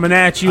stuff coming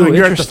at you, and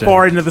you're at the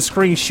far end of the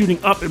screen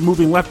shooting up and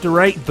moving left to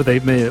right. But they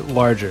made it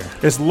larger.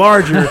 It's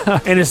larger,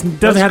 and it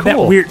doesn't have that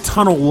weird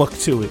tunnel look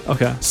to it.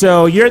 Okay.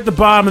 So you're at the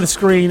bottom of the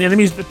screen,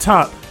 enemies at the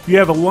top. You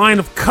have a line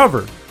of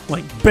cover,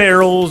 like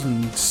barrels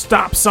and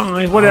stop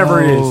signs,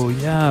 whatever it is. Oh,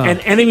 yeah. And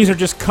enemies are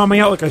just coming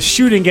out like a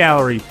shooting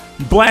gallery,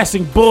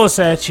 blasting bullets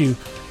at you.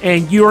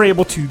 And you are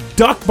able to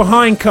duck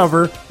behind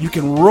cover. You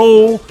can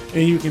roll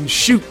and you can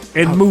shoot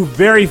and move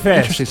very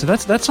fast. Interesting.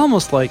 So that's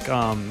almost like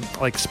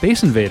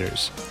Space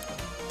Invaders,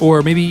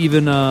 or maybe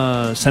even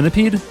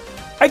Centipede.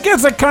 I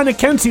guess I kind of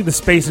can see the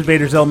Space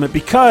Invaders element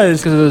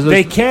because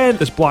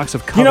there's blocks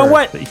of cover. You know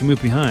what? That you can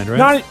move behind,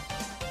 right?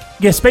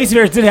 Space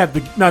Invaders did have the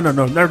no.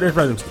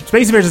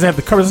 Space Invaders doesn't have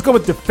the cover. Let's go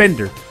with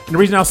Defender. And the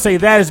reason I'll say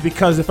that is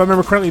because if I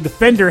remember correctly,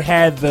 Defender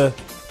had the.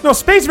 No,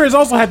 Space Invaders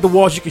also had the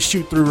walls you could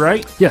shoot through,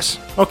 right? Yes.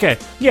 Okay,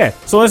 yeah.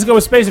 So let's go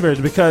with Space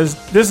Invaders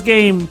because this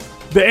game,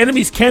 the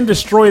enemies can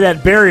destroy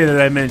that barrier that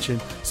I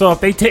mentioned. So if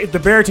the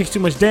barrier takes too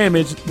much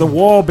damage, the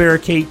wall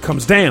barricade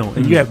comes down,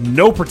 and you have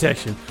no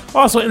protection.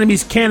 Also,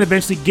 enemies can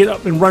eventually get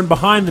up and run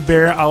behind the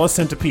barrier, a la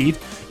Centipede,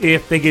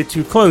 if they get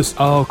too close.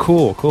 Oh,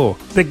 cool.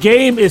 The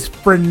game is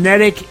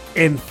frenetic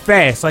and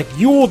fast. Like,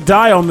 you will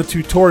die on the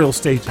tutorial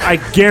stage. I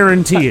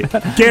guarantee it.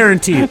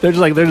 Guarantee it. They're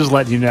just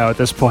letting you know at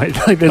this point.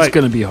 Like, it's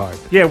going to be hard.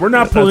 Yeah, we're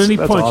not pulling any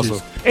punches.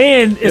 Awesome.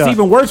 And it's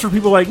even worse for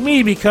people like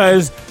me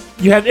because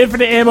you have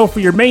infinite ammo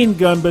for your main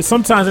gun, but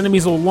sometimes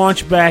enemies will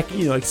launch back,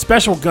 like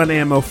special gun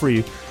ammo for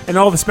you. And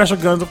all the special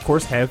guns, of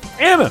course, have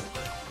ammo,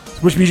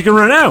 which means you can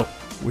run out.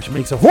 Which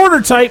makes a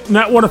hoarder type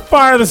not want to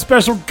fire the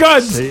special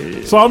guns.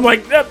 So I'm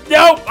like,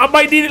 no, I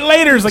might need it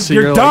later. It's like, so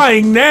you're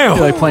dying now.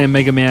 You're like playing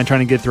Mega Man,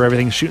 trying to get through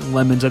everything, shooting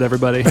lemons at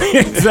everybody.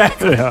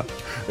 Exactly.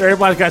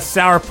 Everybody's got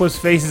sourpuss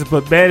faces,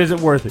 but man, is it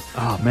worth it?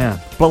 Oh,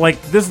 man. But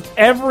like this,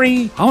 I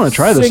want to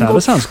try this now.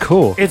 This sounds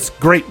cool. It's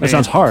great, man. It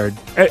sounds hard.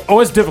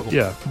 It's difficult.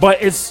 Yeah.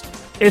 But it's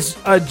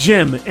a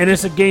gem, and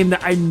it's a game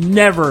that I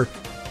never,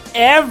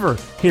 ever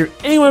hear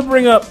anyone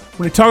bring up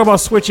when they talk about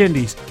Switch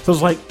indies. So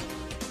it's like,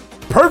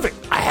 perfect.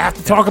 I have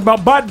to talk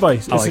about Bot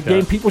Vice. It's a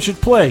game people should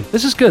play.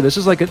 This is good. This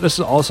is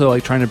also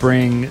like trying to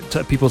bring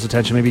to people's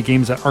attention maybe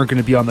games that aren't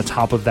going to be on the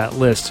top of that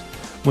list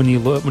when you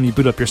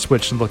boot up your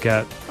Switch and look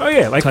at. Oh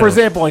yeah, like titles. For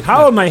example, like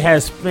Hollow Knight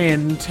has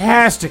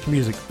fantastic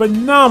music,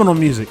 phenomenal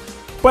music.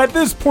 But at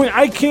this point,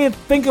 I can't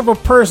think of a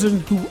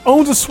person who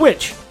owns a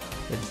Switch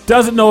that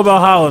doesn't know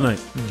about Hollow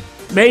Knight.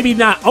 Maybe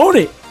not own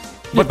it,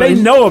 but they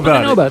know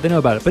about it. They know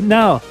about it. But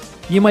now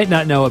you might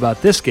not know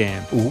about this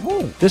game.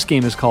 Ooh. This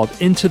game is called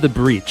Into the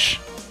Breach.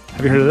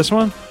 Have you heard of this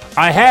one?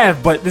 I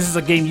have, but this is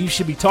a game you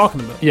should be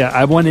talking about. Yeah,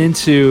 I went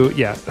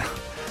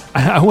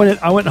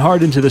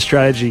hard into the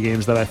strategy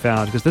games that I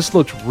found because this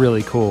looked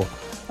really cool.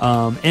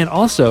 And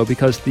also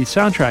because the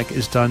soundtrack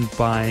is done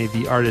by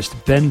the artist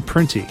Ben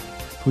Printy,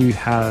 who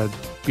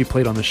we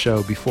played on the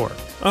show before.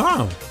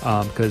 Oh.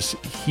 Because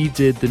he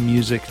did the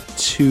music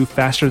to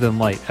Faster Than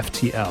Light,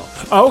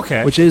 FTL. Oh,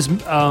 okay. Which is...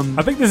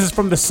 I think this is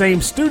from the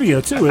same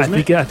studio, too, isn't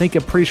it? I think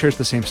I'm pretty sure it's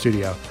the same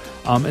studio.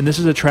 And this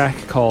is a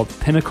track called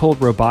Pinnacle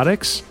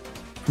Robotics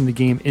from the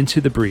game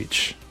Into the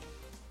Breach.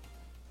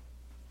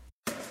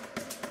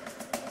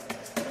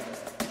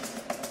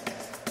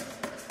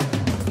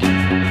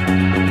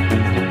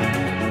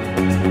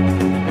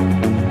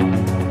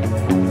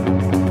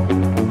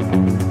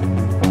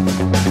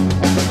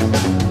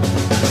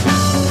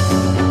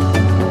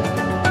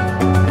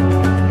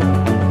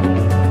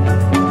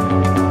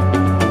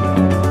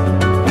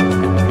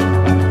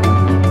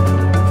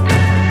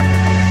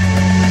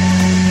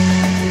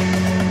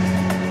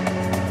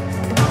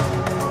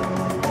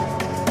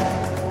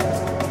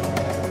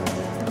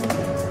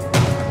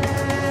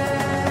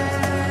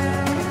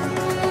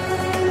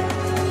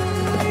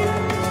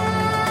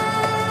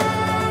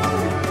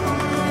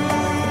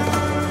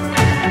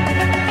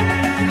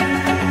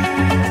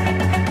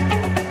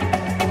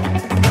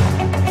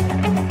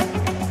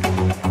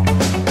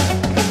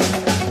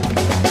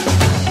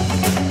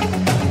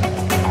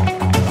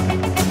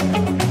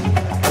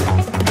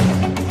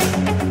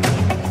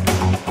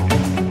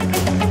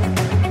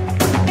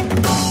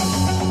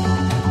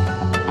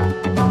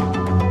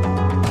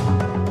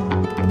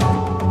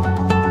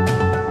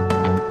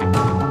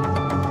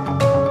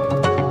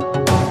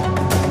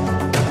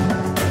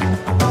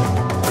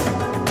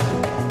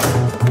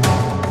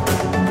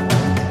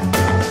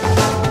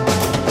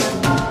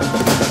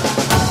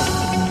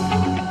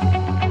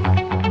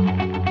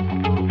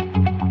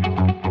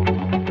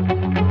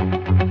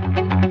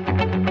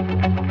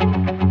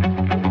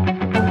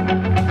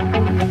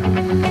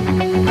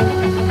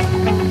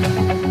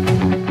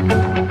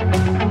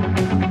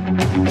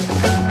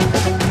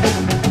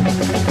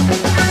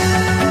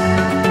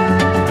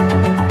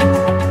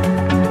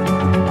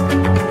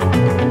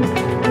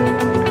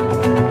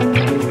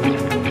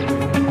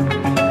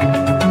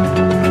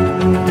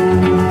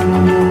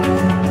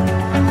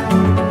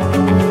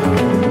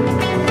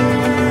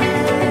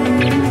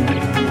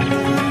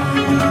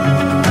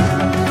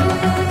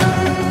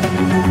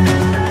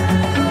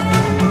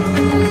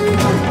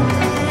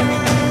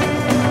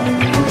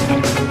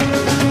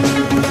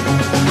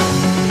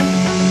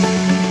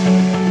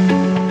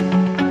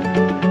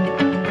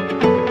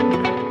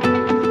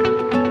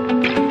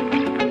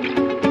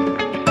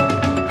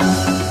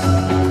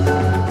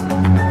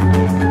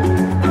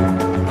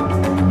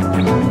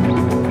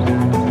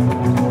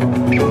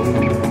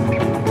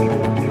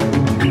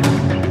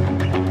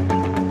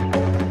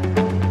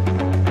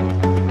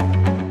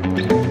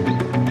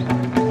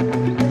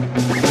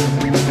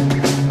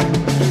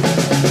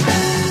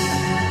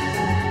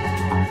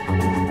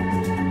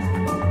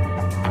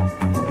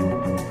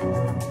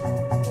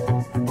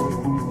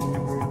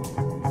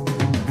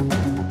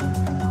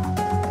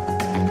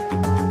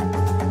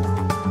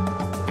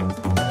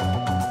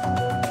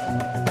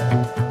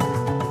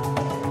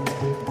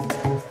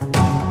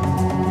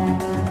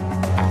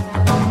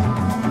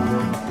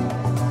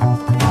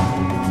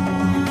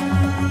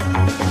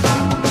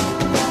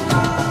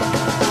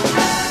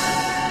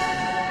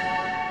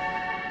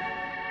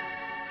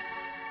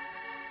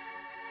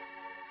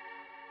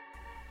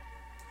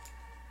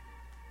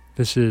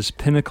 This is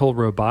Pinnacle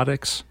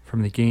Robotics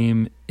from the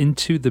game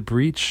Into the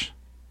Breach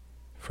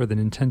for the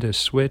Nintendo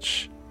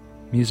Switch.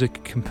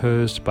 Music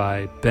composed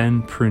by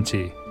Ben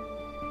Prunty.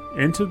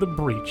 Into the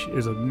Breach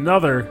is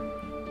another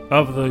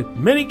of the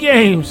many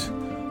games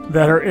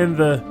that are in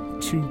the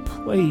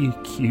to-play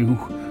queue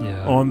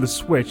on the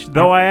Switch.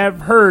 Though I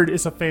have heard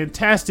it's a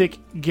fantastic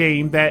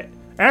game that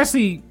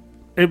actually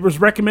it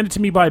was recommended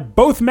to me by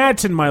both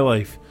Matts in my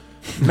life.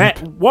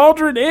 Matt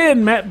Waldron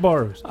and Matt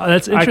Barrows.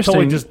 That's interesting. I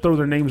totally just throw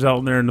their names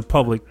out there in the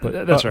public.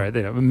 But that's right.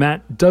 They know.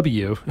 Matt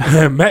W.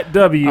 Matt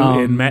W.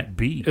 And Matt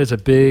B. is a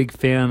big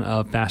fan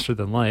of Faster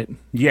Than Light.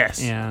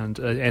 Yes. And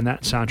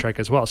that soundtrack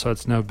as well. So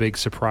it's no big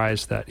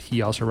surprise that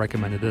he also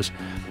recommended this.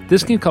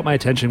 This game caught my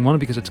attention, one,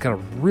 because it's got a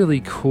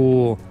really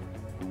cool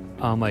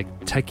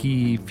like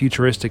techie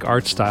futuristic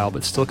art style,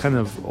 but still kind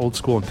of old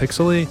school and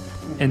pixely.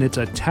 And it's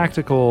a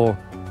tactical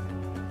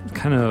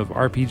kind of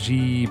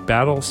RPG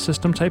battle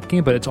system type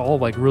game, but it's all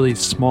like really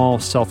small,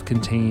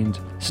 self-contained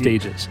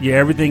stages. Yeah,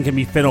 everything can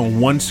be fit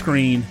on one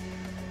screen,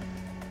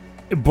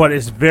 but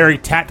it's very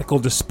tactical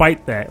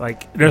despite that.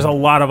 Like, there's a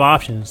lot of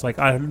options. Like,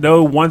 I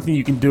know one thing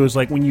you can do is,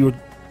 like, when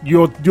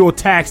you'll do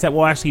attacks that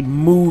will actually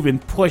move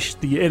and push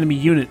the enemy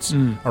units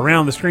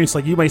around the screen. So,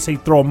 like, you might say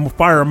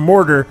fire a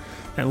mortar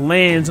that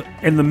lands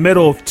in the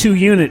middle of two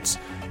units.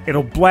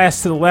 It'll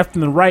blast to the left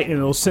and the right, and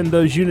it'll send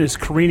those units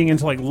careening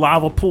into like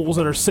lava pools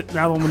that are sitting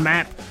out on the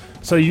map.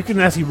 So you can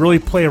actually really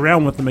play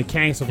around with the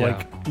mechanics of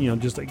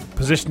just like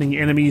positioning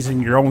enemies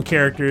and your own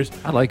characters.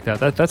 I like that.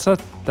 That's what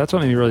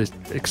made me really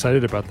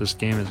excited about this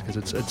game, is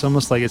because it's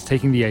almost like it's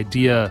taking the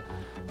idea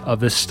of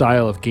this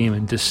style of game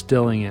and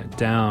distilling it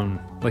down.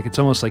 Like, it's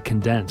almost like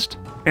condensed.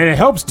 And it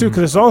helps too,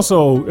 because it's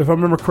also, if I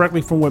remember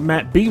correctly from what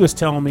Matt B was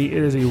telling me,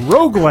 it is a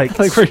roguelike.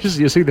 Like, we're just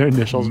using their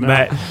initials now.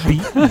 Matt B.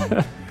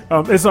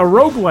 It's a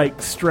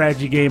roguelike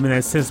strategy game in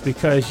that sense,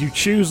 because you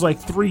choose like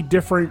 3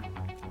 different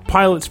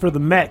pilots for the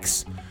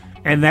mechs,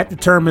 and that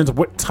determines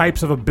what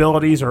types of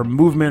abilities or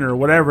movement or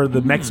whatever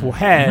the mechs will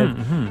have,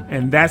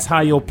 and that's how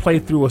you'll play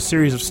through a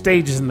series of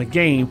stages in the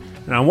game.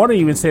 And I want to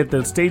even say that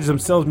the stages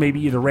themselves may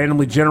be either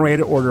randomly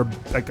generated or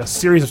like a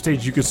series of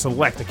stages you can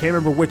select. I can't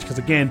remember which, because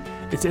again,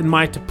 it's in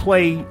my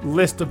to-play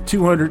list of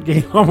 200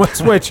 games on my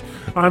Switch.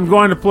 I'm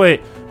going to play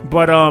it.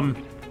 But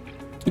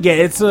yeah,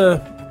 it's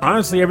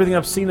honestly, everything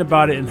I've seen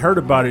about it and heard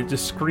about it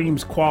just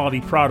screams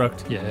quality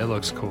product. Yeah, it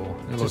looks cool.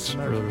 It looks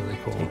really, really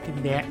cool.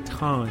 Taking that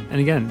time. And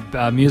again,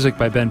 music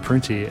by Ben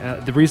Prunty.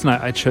 The reason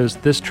I chose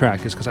this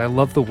track is because I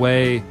love the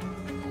way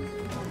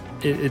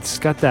it's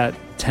got that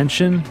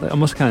tension,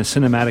 almost kind of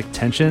cinematic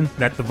tension.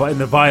 The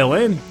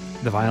violin.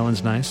 The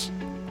violin's nice.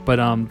 But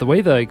the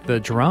way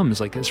the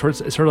drums, like it sort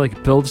of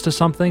like builds to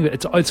something.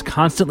 It's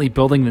constantly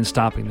building then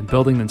stopping, then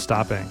building then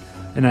stopping.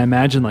 And I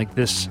imagine like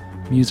this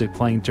music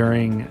playing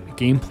during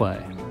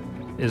gameplay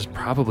is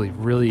probably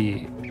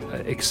really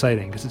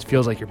exciting, because it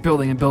feels like you're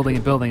building and building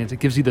and building, and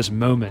it gives you this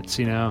moments,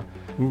 you know.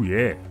 Ooh,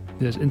 yeah.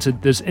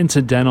 There's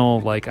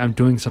incidental, like, I'm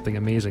doing something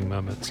amazing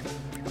moments.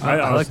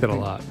 I like that a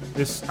lot.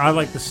 I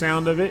like the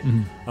sound of it.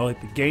 I like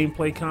the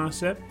gameplay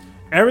concept.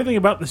 Everything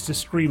about this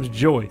just screams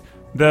joy.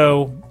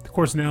 Though, of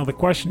course, now the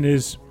question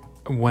is,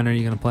 when are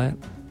you going to play it?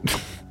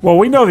 Well,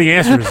 we know the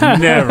answer is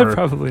never.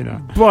 Probably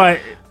not.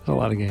 But there's a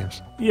lot of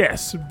games.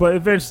 Yes, but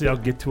eventually I'll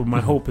get to it. My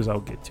hope is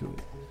I'll get to it.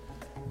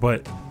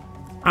 But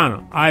I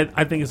don't know.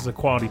 I think it's a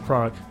quality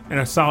product and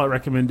a solid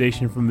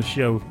recommendation from the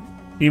show.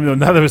 Even though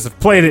none of us have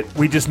played it,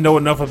 we just know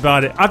enough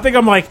about it. I think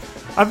I'm like,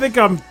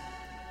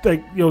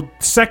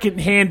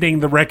 second-handing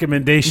the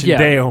recommendation,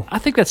 Dale. I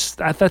think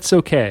that's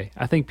okay.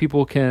 I think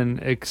people can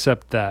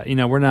accept that. You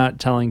know, we're not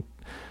telling.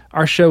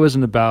 Our show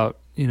isn't about,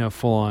 you know,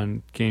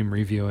 full-on game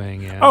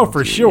reviewing and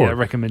for sure,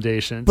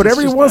 recommendations. But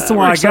every once in a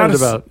while, I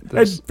gotta.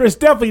 It's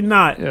definitely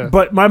not. Yeah.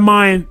 But my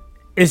mind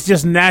is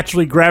just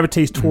naturally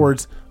gravitates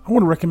towards. I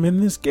want to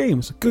recommend this game.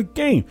 It's a good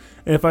game,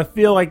 and if I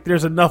feel like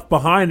there's enough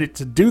behind it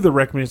to do the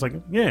recommendation, it's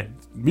like, yeah,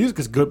 music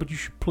is good, but you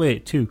should play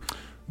it too.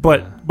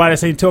 But by the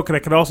same token, I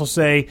could also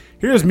say,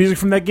 here's music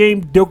from that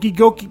game, Doki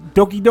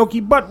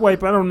Doki Butt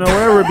Wipe. I don't know,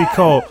 whatever it'd be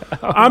called.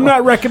 I'm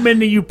not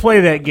recommending you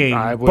play that game,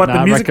 but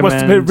the music must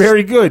have been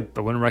very good.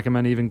 I wouldn't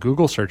recommend even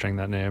Google searching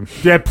that name.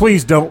 Yeah,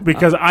 please don't,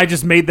 because I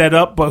just made that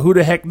up, but who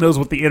the heck knows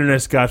what the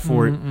internet's got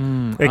for it?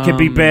 It could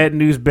be bad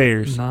news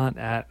bears. Not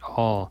at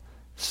all.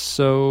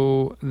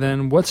 So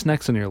then what's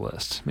next on your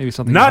list? Maybe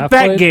something not you have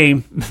that played?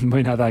 Game.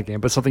 Maybe not that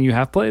game, but something you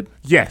have played?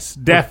 Yes,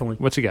 definitely.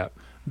 What you got?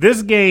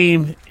 This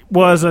game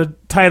was a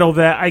title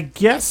that I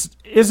guess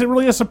isn't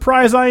really a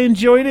surprise I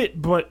enjoyed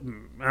it, but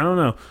I don't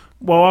know.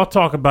 Well, I'll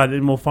talk about it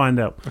and we'll find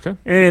out. Okay.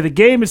 And the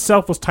game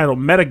itself was titled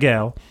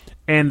Metagal,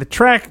 and the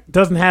track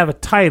doesn't have a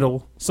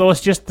title, so it's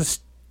just the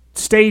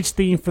stage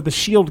theme for the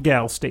Shield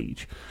Gal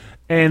stage.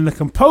 And the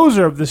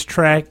composer of this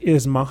track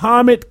is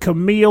Mohammed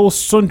Kamil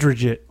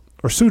Sundrajit.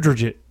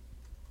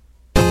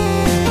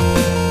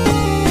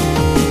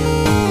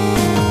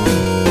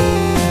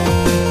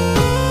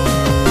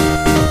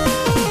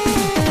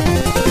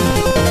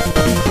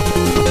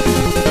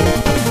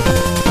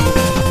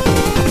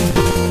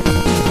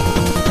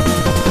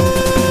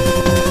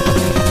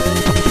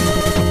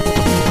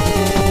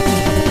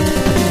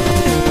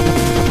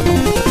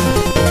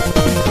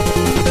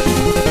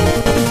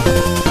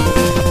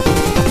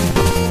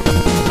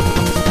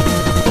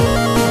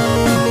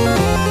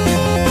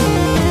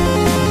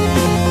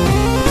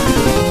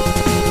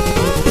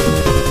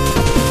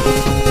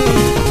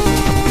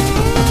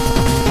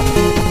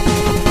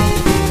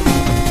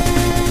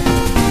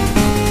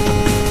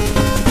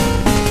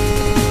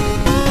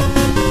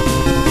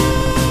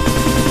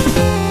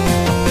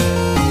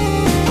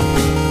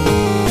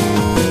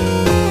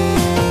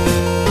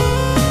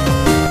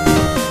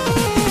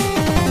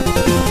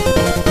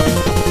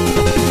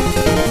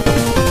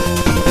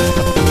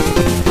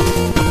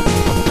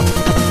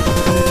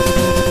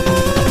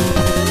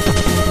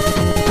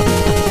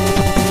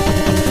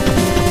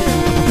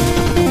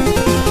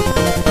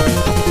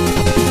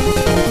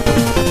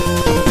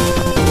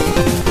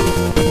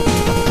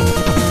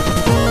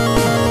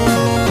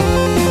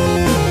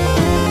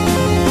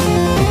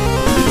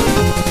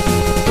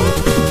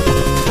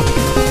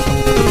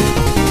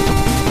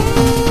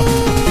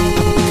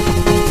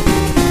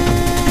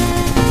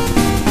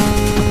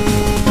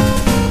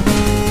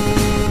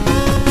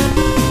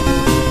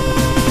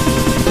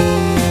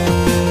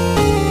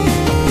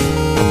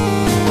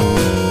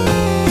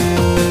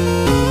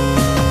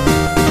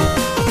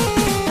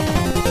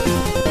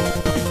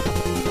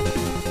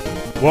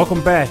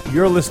 Welcome back.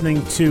 You're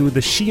listening to the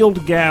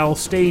Shield Gal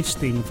stage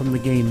theme from the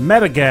game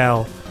Meta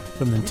Gal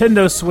for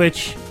Nintendo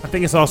Switch. I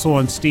think it's also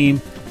on Steam,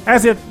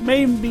 as it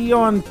may be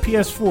on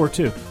PS4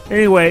 too.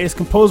 Anyway, it's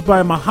composed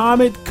by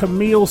Mohammed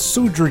Kamil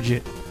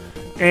Sudrajit,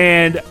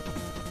 and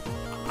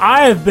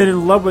I have been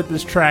in love with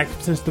this track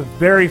since the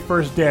very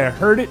first day I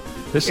heard it.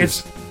 This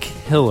is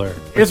killer.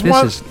 This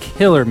is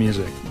killer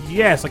music.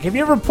 Yes, like have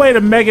you ever played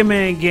a Mega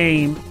Man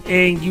game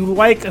and you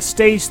like a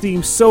stage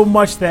theme so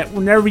much that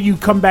whenever you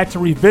come back to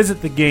revisit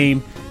the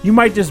game, you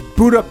might just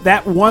boot up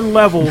that one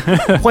level,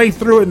 play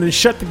through it, and then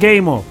shut the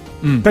game off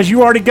because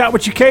you already got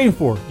what you came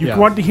for. You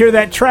wanted to hear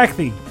that track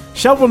theme.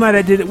 Shovel Knight,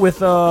 I did it with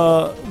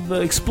the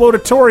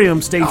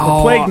Explodatorium stage, the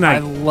Plague Knight. I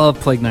love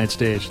Plague Knight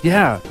stage.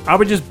 Yeah. I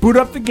would just boot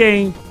up the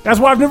game. That's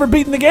why I've never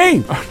beaten the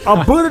game.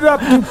 I'll boot it up,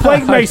 do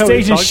Plague Knight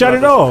stage, and shut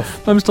it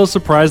off. I'm still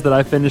surprised that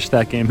I finished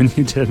that game and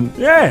you didn't.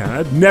 Yeah,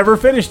 I've never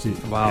finished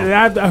it. Wow.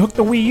 And I hooked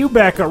the Wii U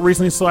back up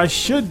recently, so I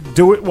should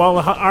do it while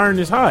the iron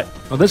is hot.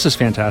 Well, this is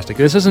fantastic.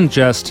 This isn't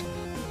just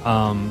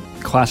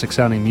classic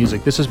sounding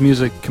music. This is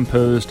music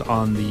composed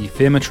on the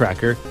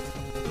Famitracker,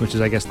 which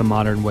is, I guess, the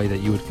modern way that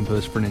you would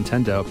compose for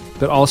Nintendo.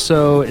 But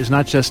also is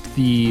not just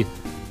the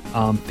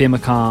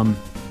Famicom.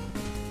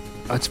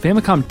 It's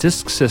Famicom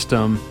Disk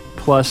System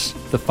plus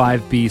the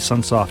 5B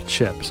Sunsoft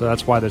chip. So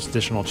that's why there's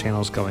additional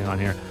channels going on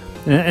here.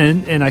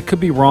 And I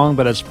could be wrong,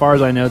 but as far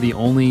as I know, the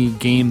only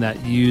game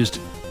that used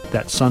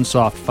that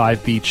Sunsoft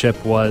 5B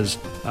chip was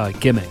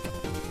Gimmick.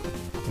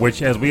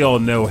 Which, as we all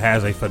know,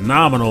 has a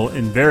phenomenal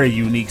and very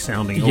unique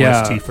sounding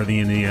OST for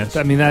the NES.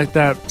 I mean, that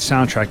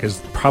soundtrack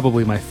is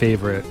probably my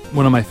favorite,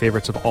 one of my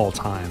favorites of all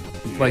time.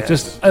 Yes. Like,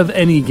 just of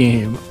any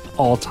game,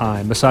 all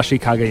time. Masashi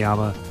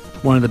Kageyama,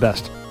 one of the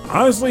best.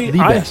 Honestly,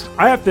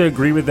 I have to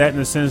agree with that in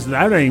the sense that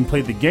I haven't even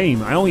played the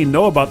game. I only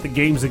know about the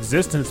game's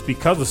existence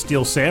because of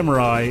Steel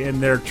Samurai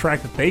and their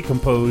track that they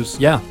composed.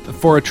 Yeah,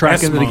 for a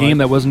track into the game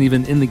that wasn't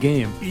even in the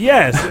game.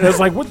 Yes, it's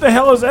like, what the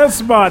hell is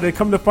S-Mod? They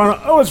come to find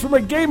out, oh, it's from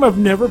a game I've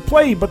never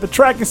played, but the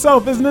track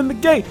itself isn't in the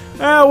game.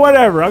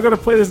 Whatever, I'm going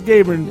to play this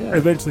game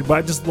eventually, but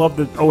I just love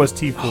the OST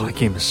for it. The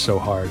game is so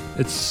hard.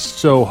 It's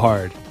so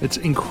hard.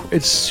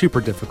 It's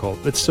super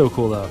difficult. It's so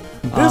cool, though.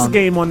 This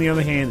game, on the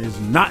other hand, is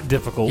not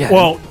difficult. Yeah.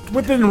 Well,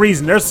 within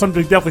reason. There's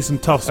definitely some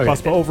tough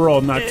spots, but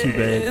overall, not too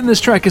bad. And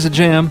this track is a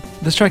jam.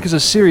 This track is a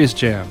serious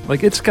jam.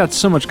 Like, it's got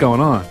so much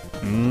going on.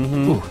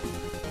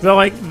 Mm-hmm. So,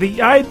 like,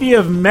 the idea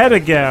of Meta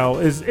Gal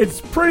is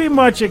it's pretty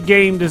much a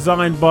game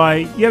designed by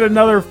yet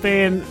another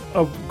fan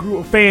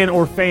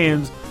or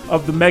fans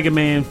of the Mega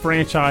Man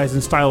franchise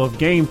and style of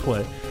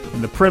gameplay.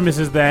 And the premise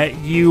is that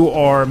you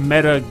are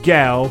Meta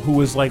Gal,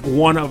 who is like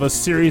one of a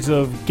series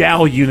of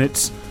Gal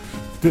units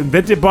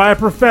invented by a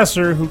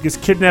professor who gets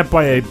kidnapped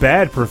by a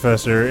bad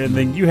professor, and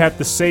then you have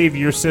to save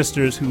your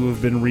sisters who have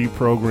been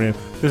reprogrammed.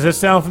 Does that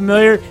sound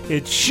familiar?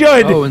 It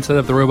should! Oh, instead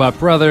of the Robot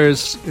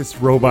Brothers, it's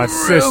Robot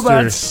Sisters.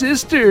 Robot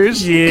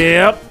Sisters!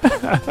 Yep.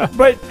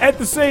 But at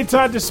the same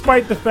time,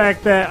 despite the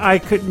fact that I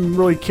couldn't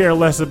really care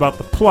less about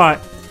the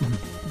plot,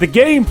 the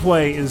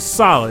gameplay is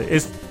solid.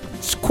 It's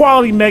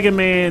quality Mega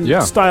Man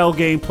style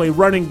gameplay,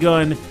 run and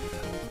gun.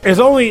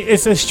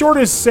 It's as short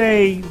as,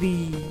 say,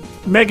 the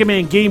Mega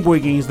Man Game Boy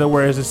games, though,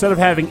 whereas instead of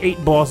having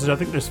 8 bosses, I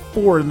think there's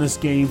 4 in this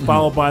game,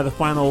 followed by the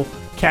final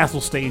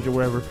castle stage or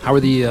whatever. How are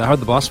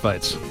the boss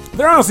fights?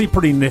 They're honestly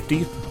pretty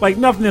nifty. Like,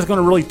 nothing that's going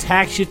to really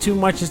tax you too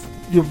much.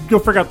 You'll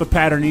figure out the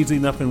pattern easily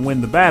enough and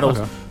win the battles.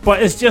 Okay.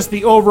 But it's just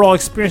the overall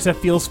experience that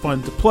feels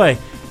fun to play.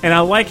 And I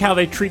like how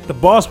they treat the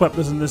boss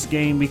weapons in this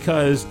game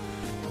because,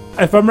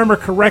 if I remember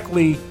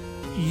correctly,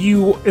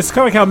 it's kind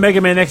of like how Mega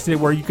Man X did,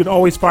 where you could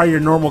always fire your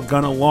normal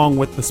gun along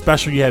with the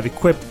special you have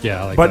equipped.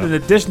 Yeah, I like but that. In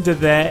addition to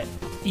that,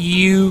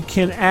 you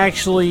can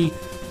actually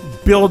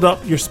build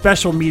up your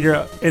special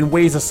meter in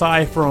ways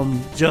aside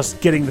from just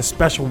getting the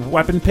special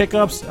weapon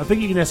pickups. I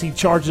think you can actually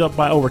charge it up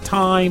by over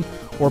time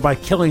or by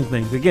killing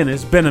things. Again,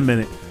 it's been a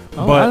minute.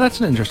 Oh, but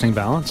that's an interesting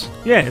balance.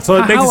 Yeah, so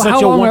it makes it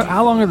such a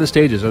how long are the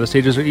stages? Are the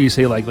stages, you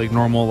say, like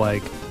normal,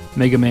 like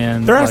Mega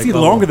Man? They're actually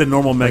longer than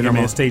normal Mega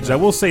Man stages. I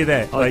will say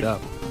that. I like that.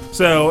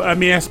 So, I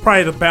mean, that's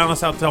probably to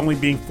balance out to only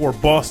being 4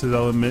 bosses,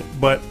 I'll admit.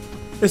 But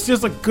it's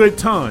just a good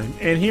time.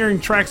 And hearing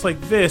tracks like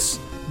this,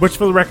 which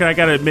for the record, I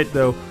gotta admit,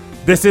 though,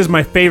 this is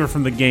my favorite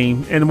from the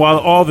game. And while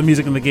all the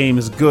music in the game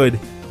is good,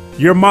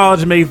 your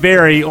mileage may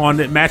vary on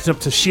it matching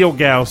up to Shield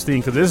Gal's theme,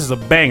 because this is a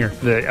banger.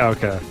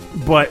 Okay.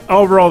 But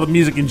overall, the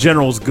music in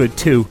general is good,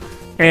 too.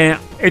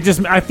 And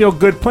I feel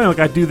good playing. Like,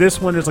 I do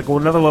this one, there's like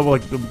another level,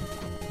 like the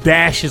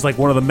dash is like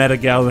one of the Meta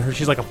Gal, and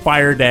she's like a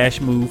fire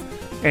dash move.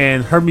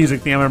 And her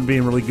music theme I remember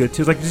being really good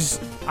too. It's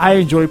like I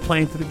enjoy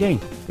playing through the game.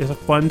 It's a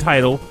fun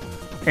title,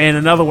 and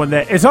another one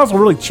that it's also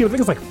really cheap. I think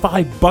it's like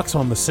 $5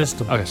 on the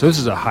system. Okay, so this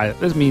is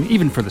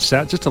even for the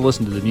set, just to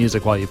listen to the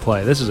music while you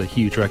play, this is a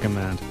huge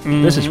recommend.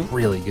 Mm-hmm. This is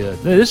really good.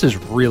 This is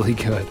really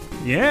good.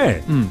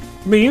 Yeah.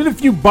 I mean, even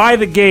if you buy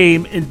the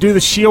game and do the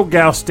Shield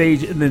Gal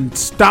stage and then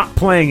stop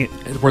playing it,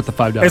 it's worth the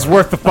 $5. It's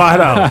worth the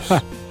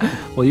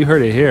 $5. Well, you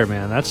heard it here,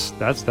 man.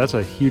 That's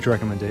a huge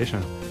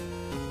recommendation.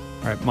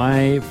 All right,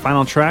 my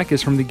final track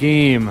is from the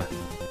game.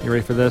 You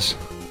ready for this?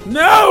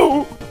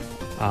 No!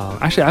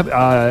 Actually,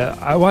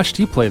 I watched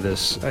you play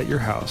this at your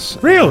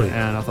house. Really?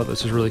 And I thought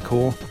this was really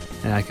cool,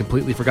 and I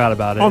completely forgot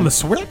about it. On the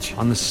Switch?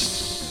 On the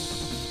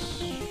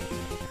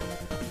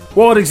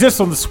Well, it exists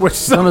on the Switch,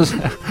 so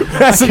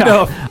that's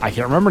enough. I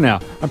can't remember now.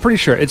 I'm pretty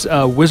sure it's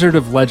Wizard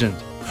of Legend.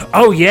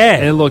 Oh, yeah.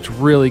 And it looked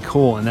really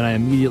cool, and then I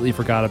immediately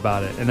forgot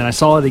about it. And then I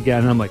saw it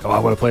again, and I'm like, oh, I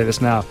want to play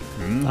this now.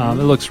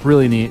 It looks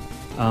really neat.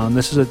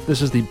 This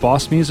is the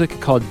boss music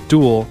called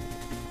Duel,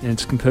 and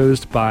it's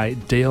composed by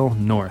Dale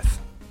North.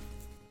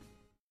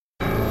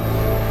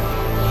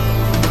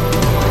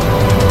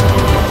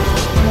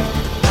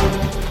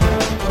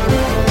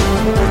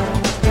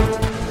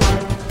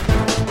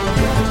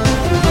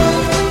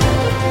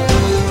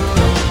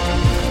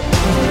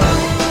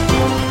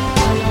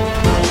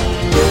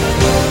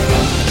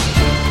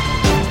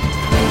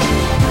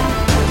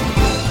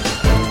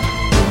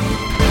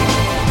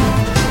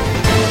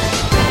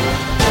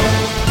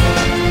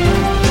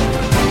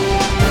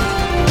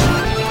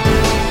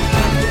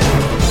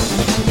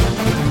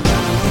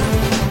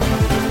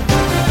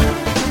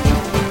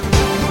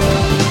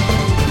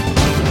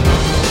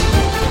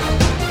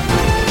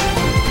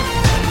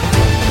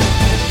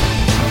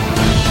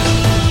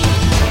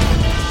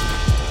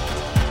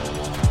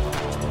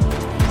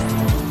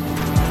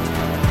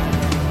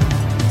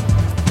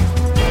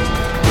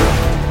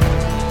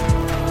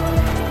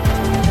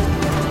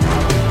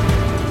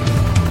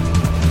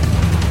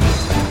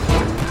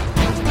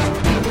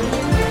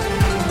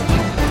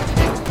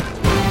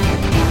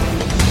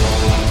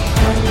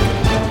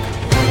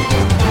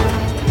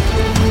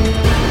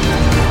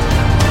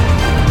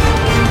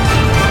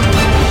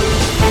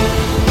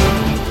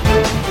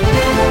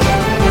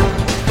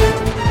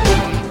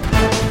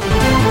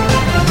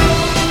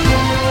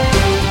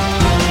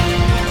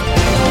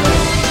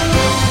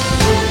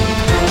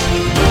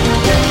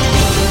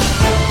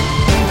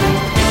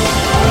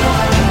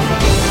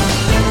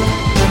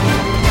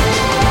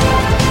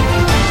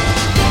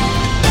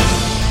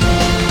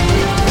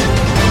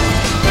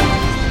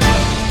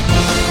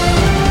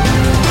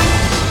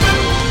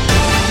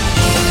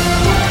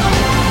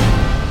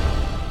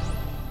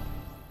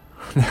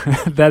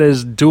 That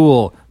is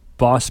Duel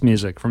boss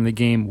music from the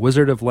game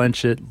Wizard of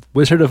Legend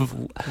for the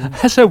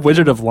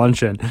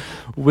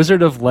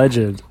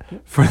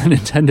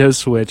Nintendo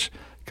Switch,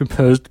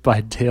 composed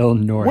by Dale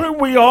North. Wouldn't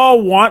we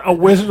all want a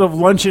Wizard of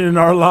Luncheon in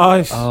our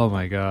lives? Oh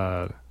my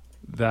god.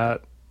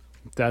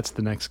 That's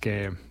the next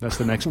game. That's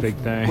the next big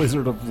thing.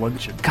 Wizard of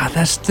Luncheon. God,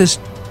 this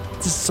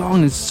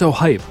song is so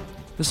hype.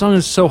 The song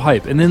is so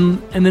hype, and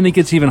then it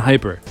gets even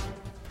hyper.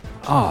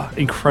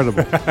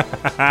 Incredible.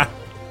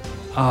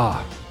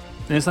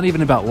 And it's not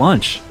even about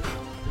lunch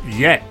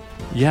Yet.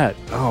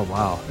 Oh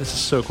wow, this is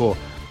so cool.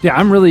 Yeah,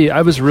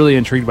 I was really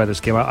intrigued by this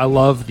game. I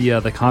love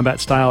the combat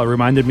style. It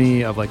reminded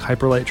me of like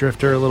Hyper Light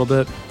Drifter a little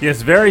bit. Yeah,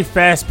 it's very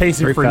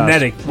fast-paced and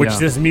frenetic, fast, which yeah.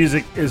 this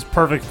music is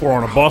perfect for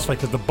on a boss fight,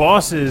 because the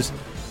bosses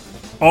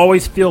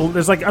always feel,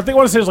 there's like, I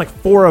want to say there's like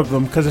 4 of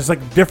them, because it's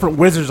like different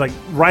wizards, like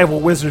rival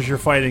wizards you're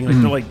fighting. Like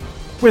they're like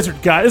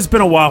wizard guys. It's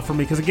been a while for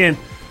me, because again,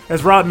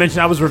 as Rob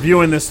mentioned, I was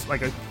reviewing this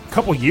like a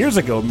couple years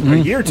ago, a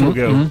year or two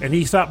ago, and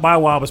he stopped by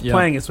while I was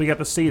playing it, so we got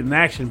to see it in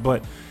action.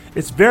 But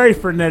it's very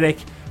frenetic.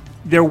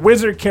 Their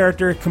wizard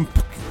character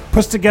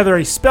puts together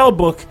a spell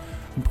book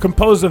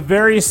composed of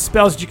various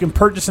spells that you can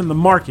purchase in the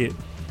market,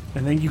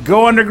 and then you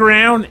go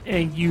underground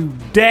and you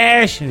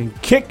dash and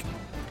kick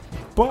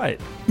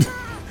butt.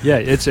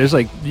 Yeah, there's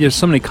like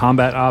so many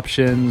combat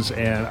options,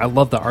 and I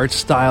love the art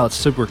style. It's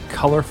super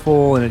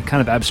colorful and it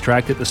kind of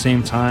abstract at the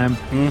same time.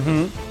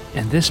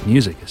 And this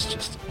music is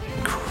just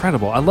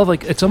incredible. I love,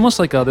 like, it's almost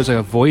like there's like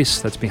a voice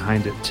that's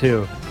behind it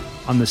too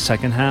on the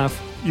second half.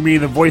 You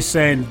mean the voice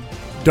saying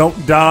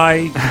 "Don't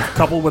die,"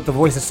 coupled with the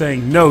voice that's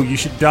saying "No, you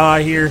should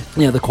die" here?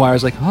 Yeah, the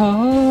choir's like,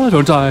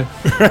 don't die.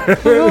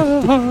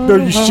 No,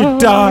 you should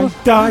die,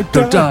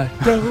 Don't die.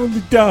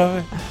 don't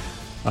die.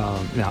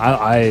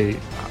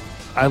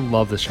 I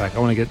love this track. I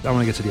want to get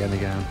to the end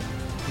again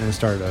and then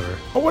start it over.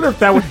 I wonder if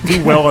that would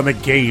do well in the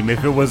game,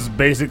 if it was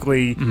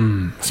basically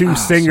two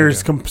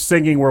singers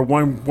singing where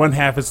one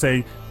half is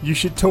saying, "You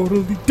should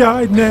totally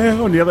die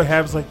now," and the other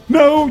half is like,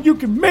 "No, you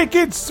can make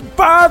it,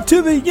 survive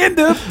to the end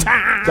of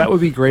time." That would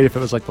be great if it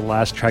was like the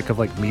last track of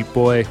like Meat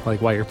Boy,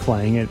 like while you're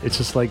playing it. It's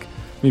just like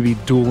maybe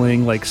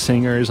dueling like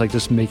singers, like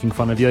just making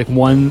fun of you. Like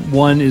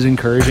one is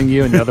encouraging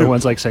you and the other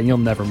one's like saying you'll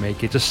never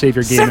make it. Just save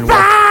your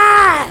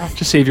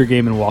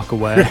game and walk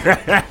away.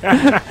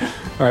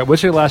 All right,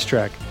 what's your last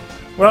track?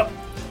 Well,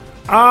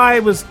 I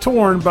was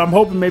torn, but I'm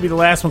hoping maybe the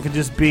last one could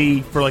just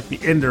be for like the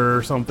ender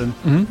or something.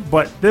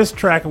 But this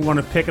track I'm going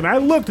to pick, and I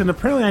looked, and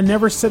apparently I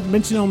never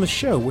mentioned it on the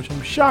show, which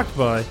I'm shocked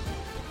by.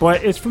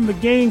 But it's from the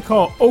game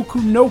called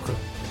Okunoka.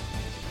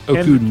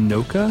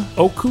 Okunoka?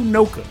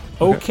 Okunoka.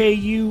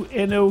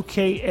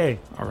 Okunoka.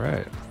 All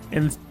right.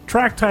 And the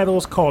track title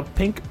is called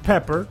Pink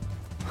Pepper.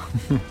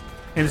 And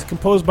it's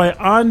composed by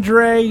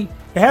Andre.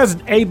 It has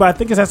an A, but I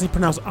think it's actually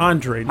pronounced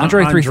Andre.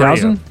 Andre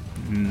 3000?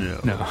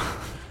 No.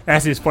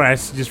 Actually, it's funny. I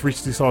just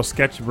recently saw a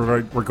sketch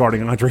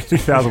regarding Andre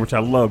 3000, which I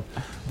love.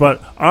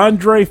 But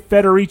Andre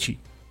Federici.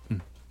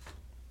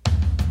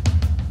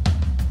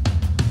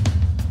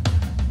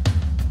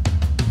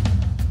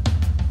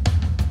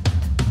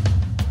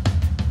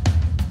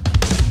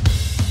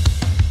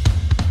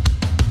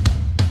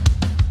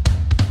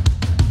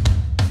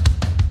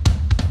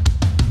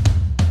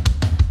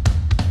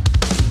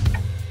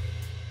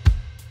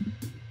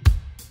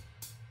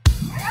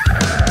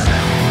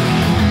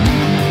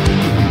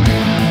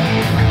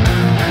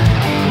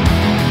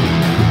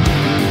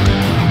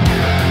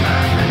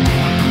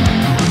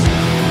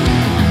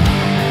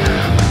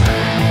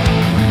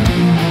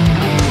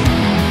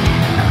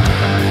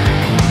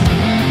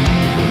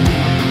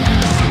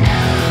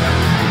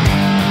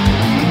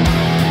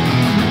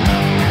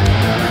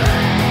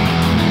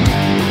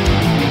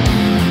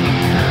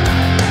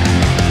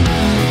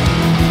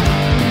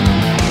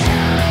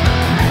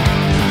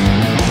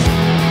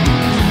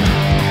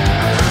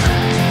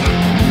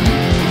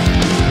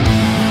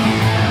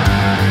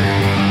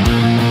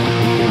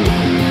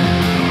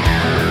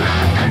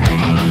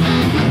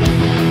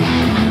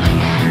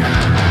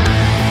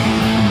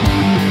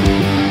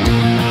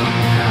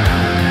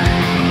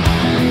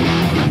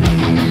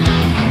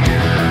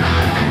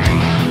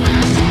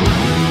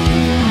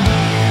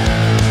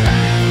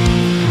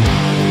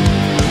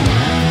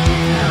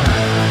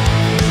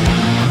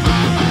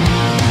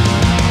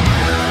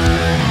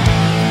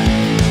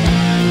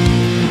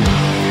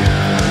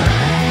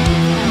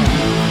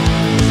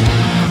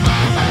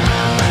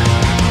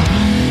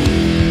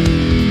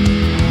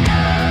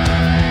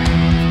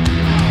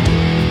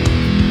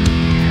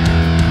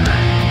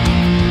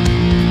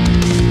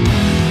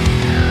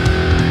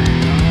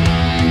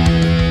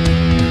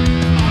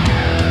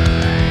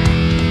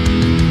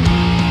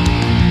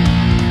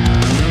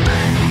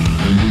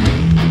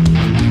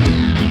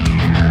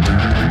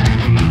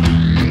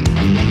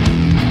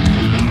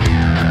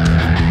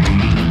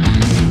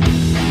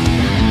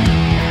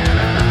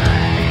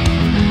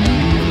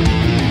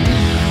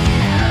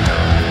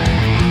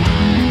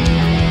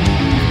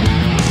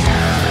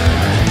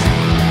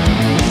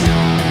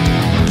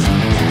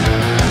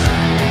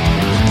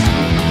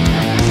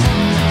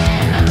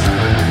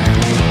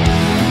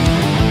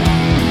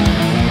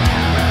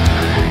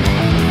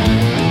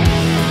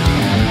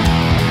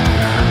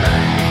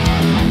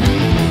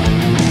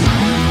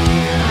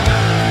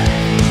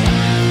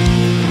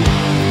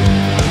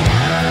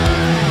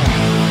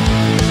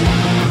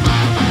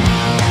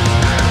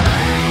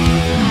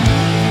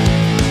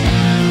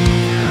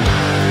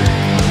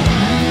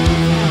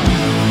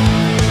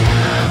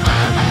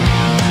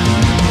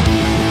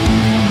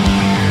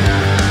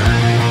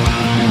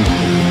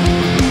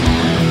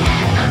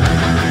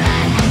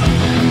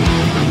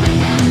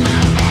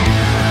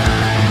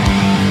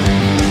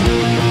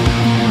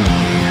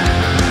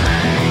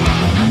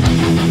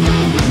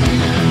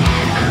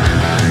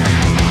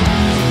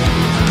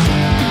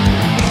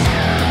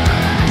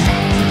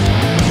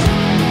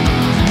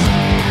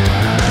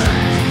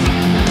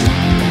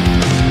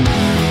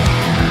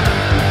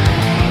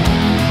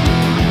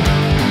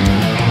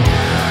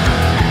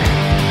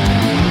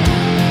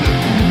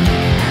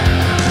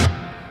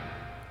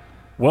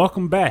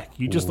 Welcome back.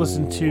 You just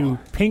listened to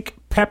Pink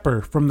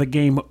Pepper from the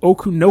game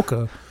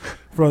Okunoka,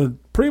 from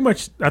pretty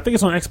much, I think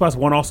it's on Xbox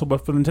One also,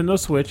 but for Nintendo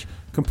Switch,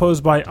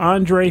 composed by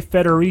Andre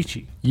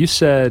Federici. You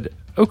said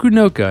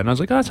Okunoka, and I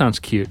was like, oh, that sounds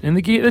cute. And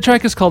the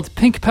track is called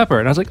Pink Pepper,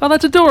 and I was like, oh,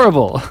 that's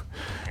adorable.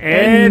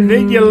 And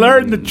then you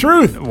learn the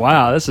truth.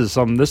 Wow, this is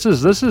some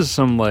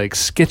like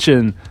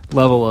Skitchin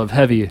level of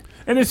heavy.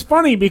 And it's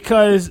funny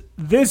because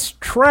this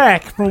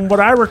track, from what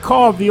I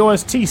recall of the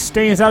OST,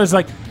 stands out as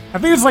like, I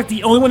think it's like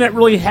the only one that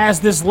really has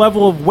this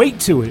level of weight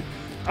to it.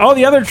 All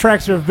the other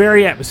tracks are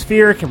very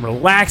atmospheric and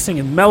relaxing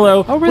and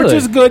mellow, which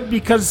is good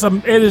because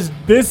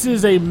this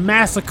is a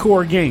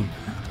massacre game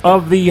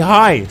of the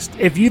highest.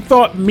 If you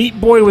thought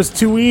Meat Boy was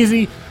too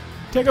easy,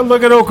 take a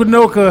look at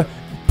Okunoka.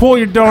 Pull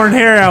your darn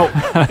hair out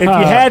if you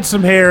had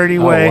some hair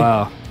anyway. Oh,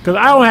 wow. Because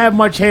I don't have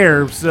much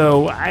hair,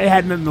 so I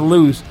had nothing to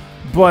lose.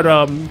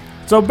 But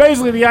so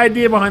basically, the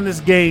idea behind this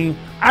game,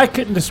 I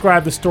couldn't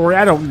describe the story.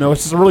 I don't know.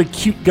 It's just a really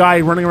cute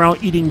guy running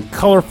around eating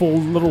colorful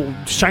little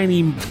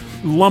shiny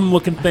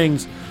lum-looking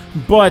things.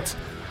 But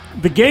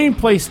the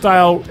gameplay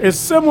style is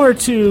similar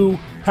to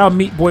how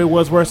Meat Boy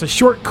was, where it's a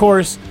short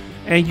course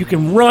and you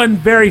can run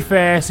very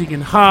fast, you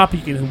can hop,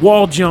 you can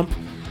wall jump,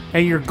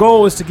 and your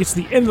goal is to get to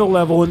the end of the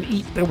level and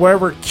eat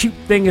whatever cute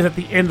thing is at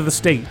the end of the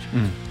stage.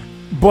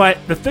 But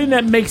the thing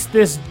that makes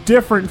this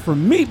different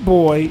from Meat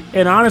Boy,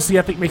 and honestly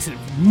I think makes it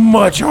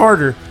much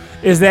harder,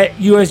 is that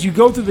as you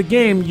go through the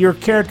game, your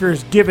character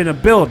is given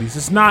abilities.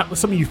 It's not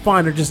something you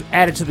find or just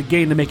added to the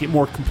game to make it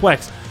more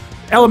complex.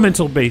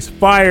 Elemental based,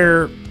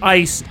 fire,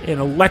 ice,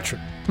 and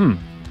electric.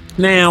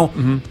 Now,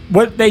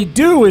 what they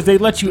do is they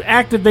let you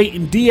activate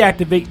and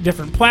deactivate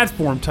different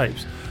platform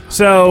types.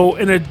 So,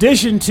 in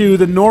addition to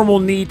the normal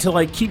need to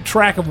like keep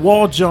track of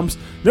wall jumps,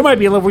 there might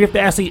be a level where you have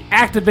to actually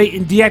activate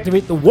and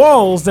deactivate the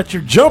walls that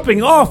you're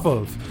jumping off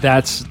of.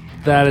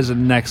 That is a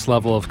next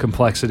level of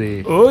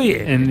complexity. Oh yeah,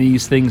 and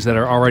these things that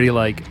are already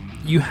like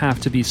you have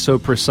to be so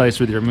precise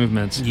with your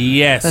movements.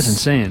 Yes, that's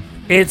insane.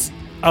 It's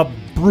a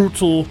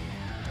brutal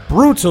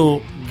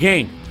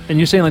game. And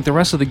you're saying like the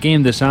rest of the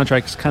game, the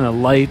soundtrack is kind of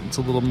light. It's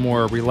a little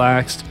more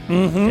relaxed.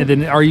 And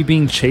then, are you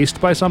being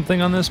chased by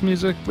something on this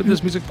music with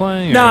this music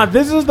playing? Nah,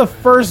 this is the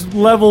first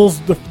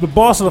levels, the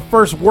boss of the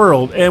first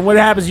world. And what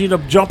happens? You end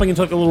up jumping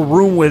into like a little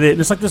room with it,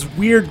 and it's like this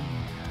weird,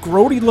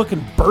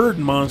 grody-looking bird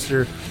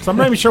monster. So I'm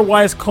not even sure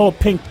why it's called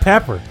Pink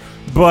Pepper,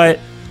 but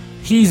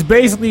he's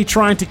basically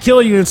trying to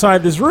kill you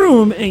inside this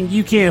room, and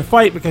you can't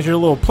fight because you're a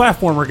little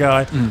platformer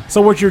guy.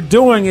 So what you're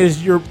doing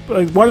is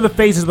one of the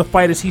phases of the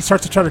fight is he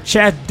starts to try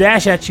to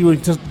dash at you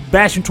and just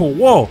bash into a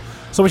wall.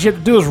 So what you have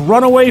to do is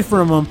run away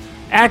from him,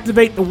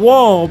 activate the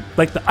wall,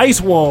 like the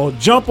ice wall,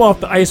 jump off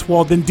the ice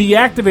wall, then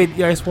deactivate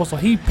the ice wall so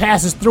he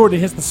passes through it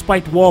and hits the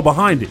spiked wall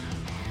behind it.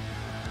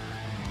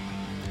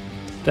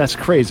 That's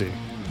crazy.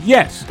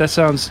 Yes. That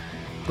sounds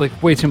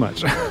like way too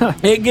much.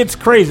 It gets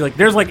crazy. Like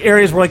there's like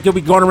areas where like you'll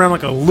be going around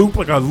like a loop,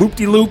 like a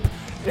loop-de-loop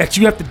that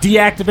you have to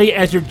deactivate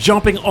as you're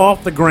jumping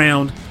off the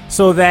ground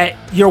so that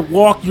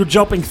you're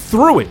jumping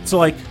through it. So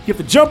like you have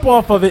to jump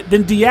off of it,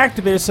 then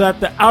deactivate it so that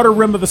the outer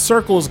rim of the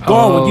circle is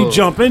gone when you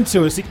jump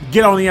into it so you can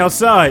get on the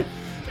outside.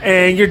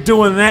 And you're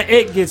doing that,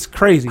 it gets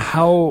crazy.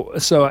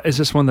 So is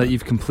this one that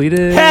you've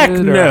completed? Heck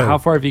no. How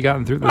far have you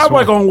gotten through this I'm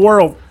one? like on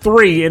World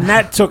 3, and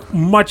that took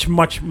much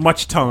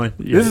time.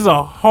 Yeah. This is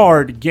a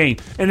hard game.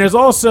 And there's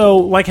also,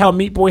 like how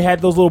Meat Boy had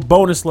those little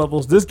bonus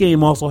levels, this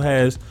game also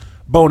has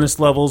bonus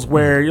levels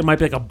where it might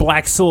be like a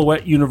black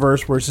silhouette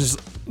universe where it's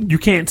just, you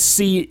can't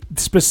see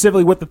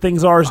specifically what the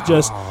things are. It's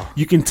just,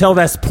 you can tell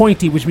that's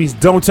pointy, which means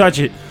don't touch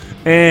it.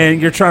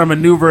 And you're trying to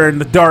maneuver in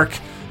the dark.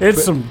 Do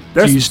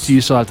you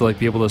still have to like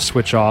be able to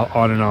switch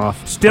on and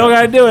off? Still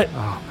got to do it.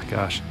 Oh my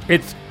gosh,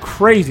 it's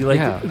crazy.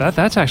 Like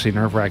that's actually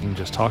nerve-wracking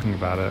just talking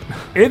about it.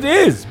 It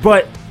is,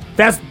 but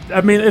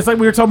it's like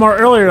we were talking about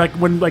earlier. Like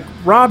when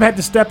Rob had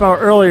to step out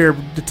earlier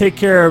to take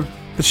care of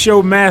the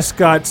show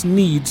mascot's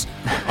needs,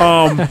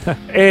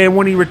 and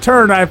when he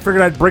returned, I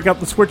figured I'd break out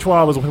the Switch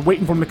while I was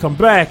waiting for him to come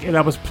back, and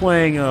I was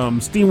playing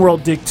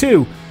SteamWorld Dig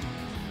 2.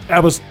 I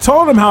was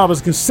told him how I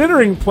was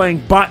considering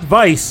playing Bot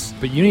Vice.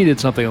 But you needed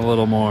something a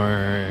little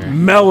more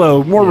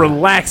mellow, more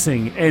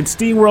relaxing. And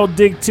SteamWorld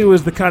Dig 2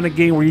 is the kind of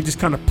game where you just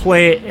kind of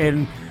play it,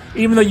 and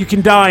even though you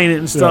can die in it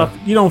and stuff,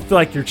 you don't feel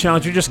like you're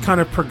challenged. You're just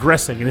kind of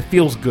progressing, and it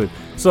feels good.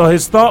 So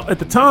his thought at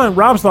the time,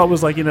 Rob's thought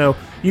was like, you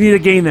need a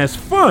game that's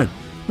fun.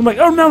 I'm like,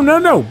 oh,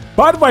 no.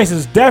 Bot Vice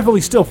is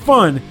definitely still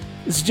fun.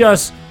 It's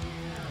just,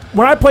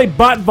 when I play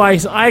Bot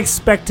Vice, I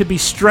expect to be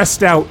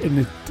stressed out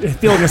and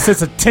feeling a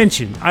sense of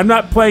tension. I'm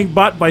not playing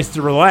Bot Vice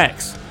to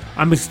relax.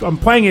 I'm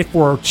playing it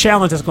for a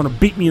challenge that's going to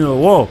beat me into the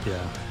wall. Yeah.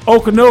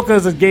 Okunoka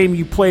is a game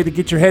you play to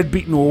get your head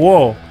beaten to a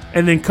wall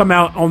and then come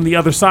out on the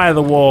other side of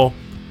the wall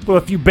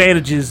with a few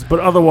bandages,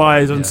 but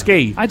otherwise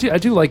unscathed. I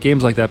do like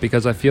games like that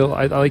because I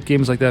like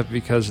games like that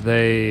because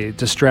they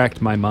distract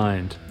my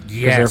mind.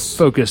 Yes. They're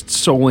focused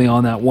solely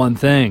on that one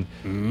thing.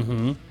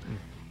 Mm-hmm.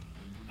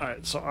 All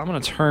right, so I'm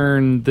going to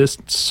turn this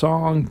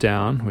song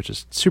down, which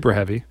is super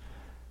heavy,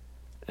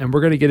 and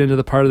we're going to get into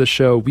the part of the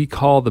show we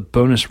call the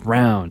bonus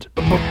round.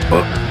 Bonus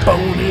round.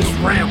 Bonus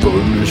round.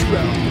 Bonus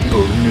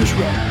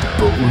round.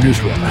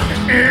 Bonus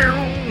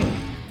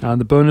round.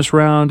 The bonus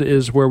round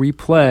is where we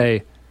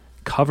play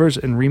covers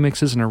and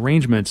remixes and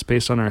arrangements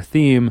based on our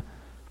theme.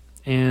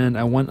 And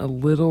I went a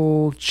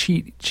little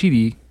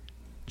cheat-wise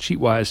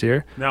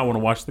here. Now I want to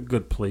watch The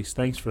Good Place.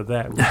 Thanks for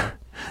that.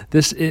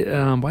 This is,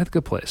 why The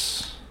Good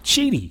Place?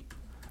 Cheaty.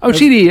 Oh,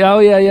 Cheaty. Oh,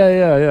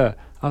 yeah.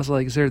 I was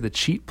like, is there the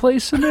cheat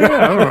place in there?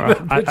 I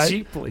don't know.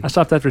 Cheat place. I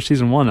stopped after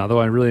season 1, although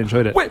I really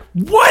enjoyed it. Wait,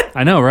 what?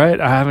 I know, right?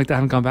 I haven't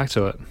gone back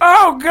to it.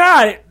 Oh,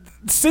 God.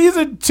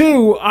 Season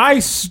 2, I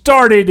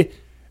started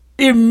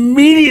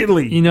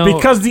immediately.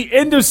 Because the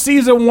end of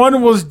season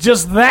 1 was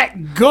just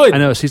that good. I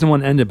know. Season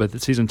 1 ended,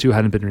 but season 2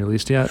 hadn't been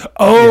released yet.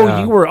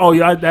 Oh,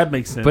 yeah. That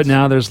makes sense. But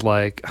now there's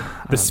like...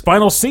 the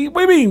final season?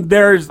 What do you mean?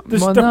 There's the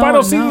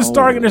final season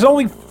starting and there's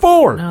only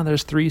 4. No,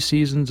 there's 3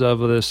 seasons of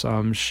this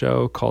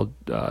show called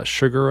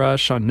Sugar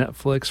Rush on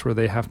Netflix where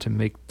they have to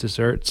make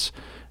desserts.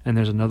 And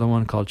there's another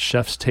one called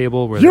Chef's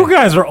Table where you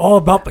guys are all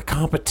about the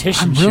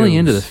competition. I'm really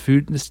into the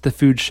food. It's the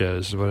food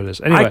shows is what it is.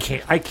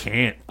 Anyway, I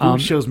can't.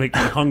 Food shows make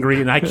me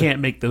hungry, and I can't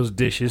make those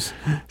dishes.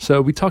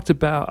 So we talked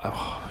about.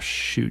 Oh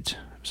shoot,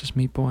 was this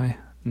Meat Boy?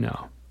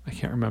 No, I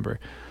can't remember.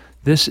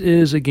 This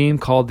is a game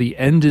called The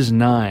End Is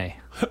Nigh.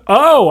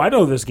 Oh, I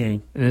know this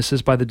game. And this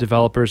is by the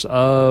developers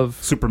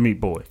of Super Meat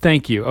Boy.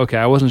 Thank you. Okay,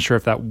 I wasn't sure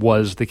if that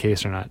was the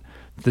case or not.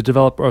 The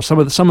developer, or some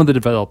of the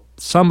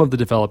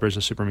developers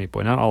of Super Meat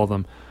Boy, not all of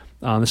them.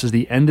 This is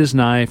The End Is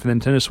Nigh for the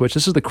Nintendo Switch.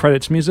 This is the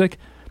credits music,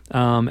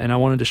 and I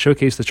wanted to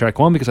showcase the track,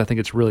 1, because I think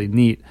it's really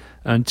neat,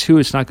 and 2,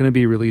 it's not going to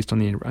be released on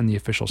the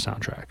official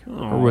soundtrack,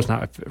 or was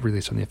not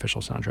released on the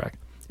official soundtrack.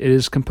 It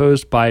is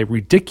composed by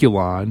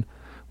Ridiculon,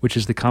 which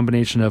is the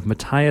combination of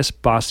Matthias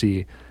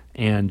Bossi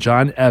and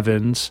John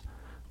Evans,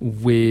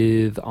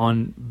 with,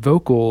 on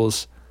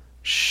vocals,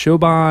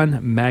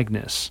 Shoban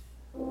Magnus.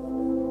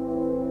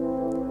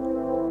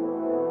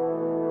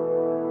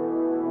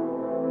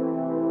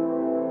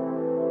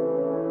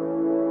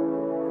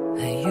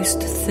 I used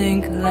to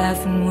think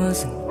laughing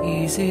was an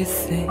easy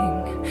thing,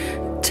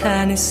 a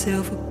tiny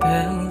silver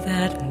bell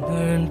that I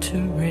learned to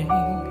ring.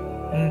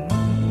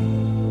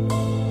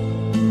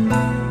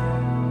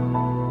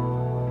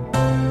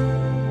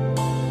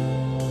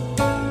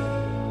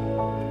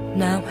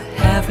 Now I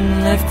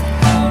haven't left the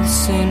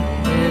house in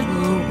a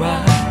little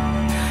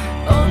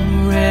while,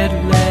 unread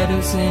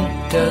letters in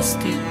a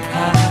dusty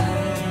pile.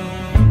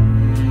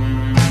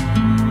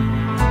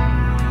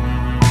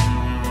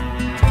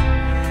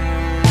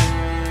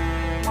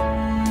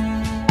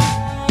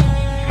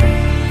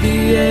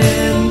 The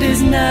end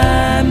is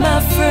nigh,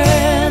 my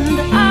friend,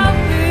 I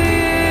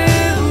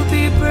will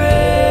be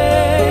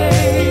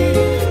brave.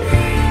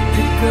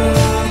 Pick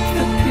up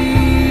the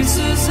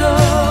pieces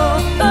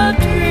of a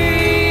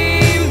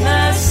dream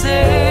I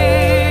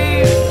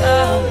saved.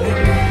 I'll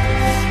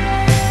miss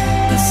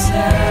the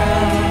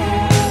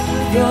sound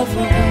of your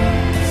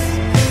voice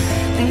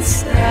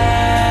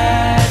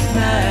inside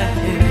my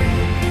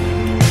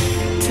head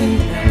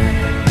tonight.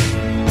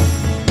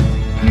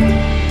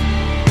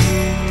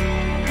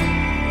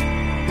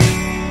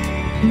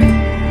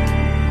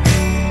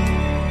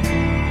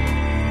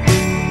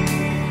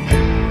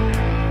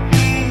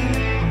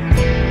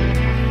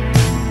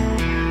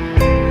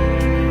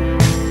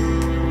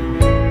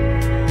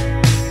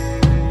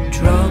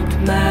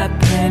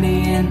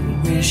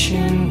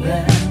 Wishing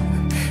well,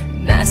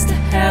 nice to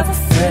have a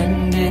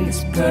friend in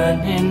this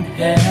burning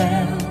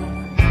hell.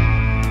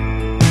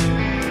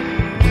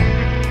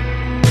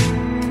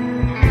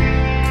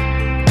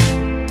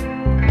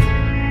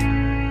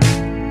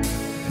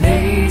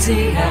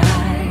 Lazy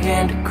eye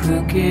and a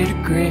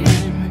crooked grin,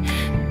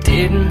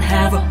 didn't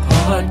have a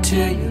heart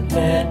till you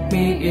let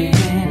me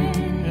in.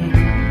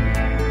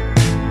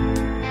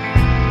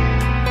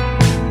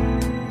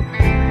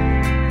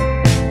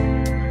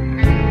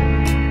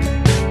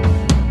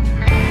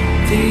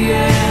 The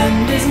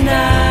end is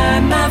nigh,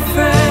 my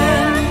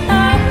friend, I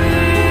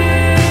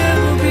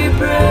will be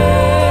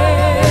brave.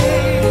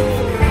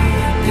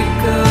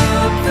 Pick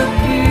up the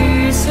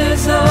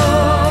pieces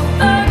of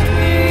a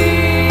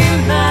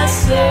dream I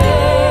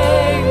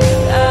saved.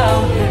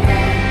 I'll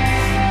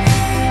miss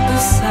the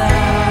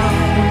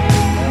sound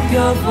of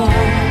your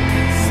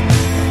voice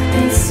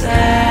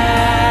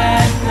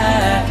inside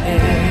my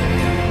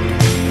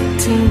head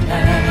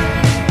tonight.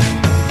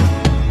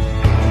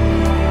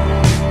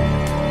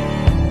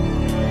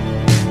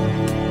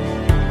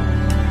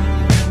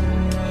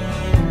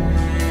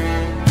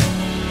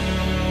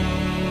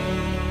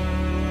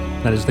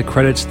 That is the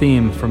credits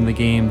theme from the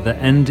game The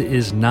End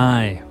Is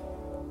Nigh,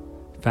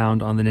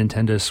 found on the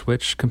Nintendo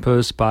Switch,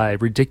 composed by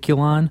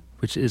Ridiculon,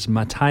 which is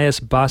Matthias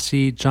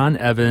Bossi, John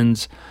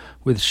Evans,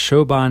 with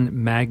Shoban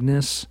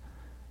Magnus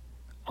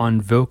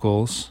on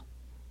vocals.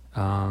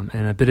 And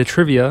a bit of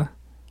trivia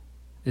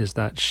is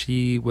that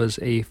she was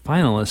a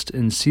finalist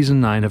in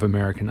Season 9 of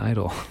American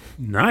Idol.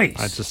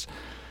 Nice.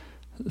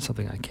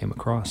 Something I came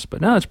across. But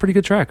no, it's a pretty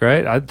good track,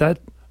 right?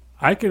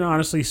 I can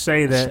honestly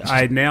say that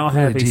I now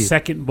have a deep.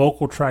 second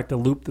vocal track to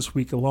loop this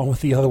week, along with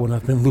the other one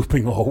I've been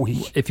looping all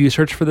week. If you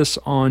search for this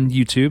on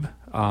YouTube,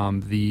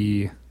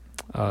 the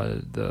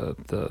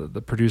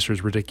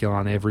producers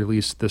Ridiculon, they've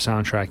released the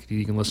soundtrack.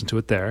 You can listen to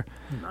it there.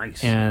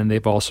 Nice. And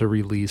they've also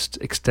released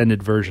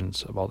extended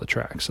versions of all the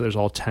tracks. So there's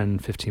all 10,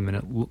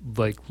 15-minute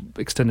like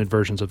extended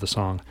versions of the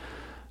song,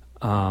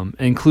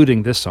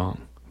 including this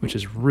song, which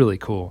is really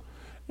cool.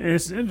 And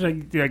it's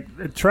interesting. Like,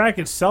 the track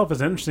itself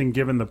is interesting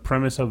given the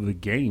premise of the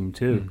game,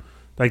 too.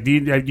 Like, do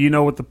you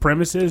know what the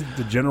premise is?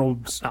 The general...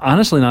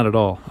 Honestly, not at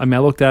all. I mean, I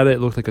looked at it. It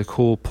looked like a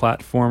cool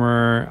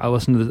platformer. I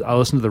listened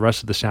to the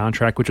rest of the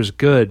soundtrack, which was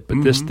good.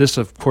 But this,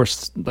 of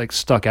course, like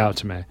stuck out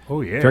to me.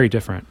 Oh, yeah. Very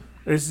different.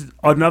 This is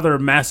another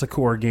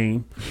Massacre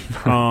game.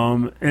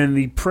 And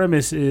the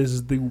premise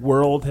is the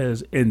world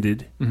has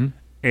ended.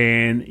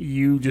 And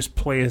you just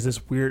play as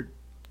this weird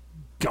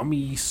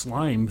gummy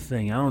slime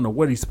thing. I don't know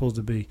what he's supposed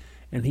to be.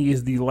 And he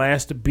is the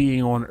last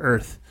being on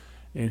Earth.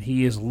 And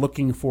he is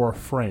looking for a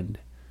friend.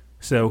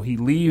 So he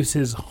leaves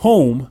his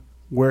home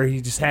where he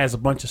just has a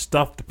bunch of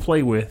stuff to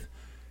play with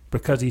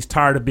because he's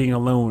tired of being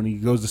alone. He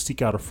goes to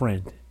seek out a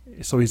friend.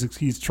 So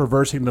he's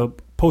traversing the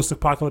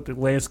post-apocalyptic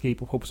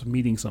landscape with hopes of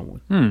meeting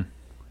someone.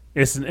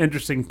 It's an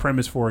interesting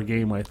premise for a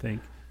game, I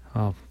think.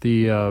 Oh,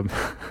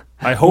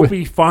 I hope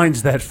he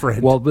finds that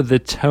friend. Well, with the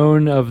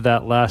tone of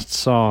that last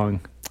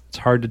song, it's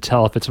hard to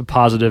tell if it's a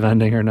positive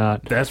ending or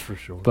not. That's for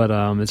sure. But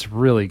it's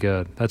really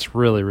good. That's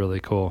really,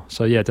 really cool.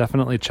 So, yeah,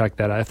 definitely check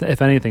that out.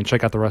 If anything,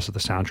 check out the rest of the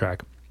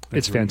soundtrack.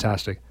 It's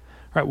fantastic.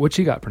 All right, what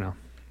you got for now?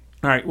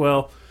 All right,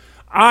 well,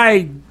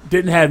 I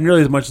didn't have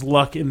nearly as much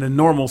luck in the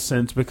normal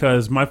sense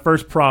because my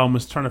first problem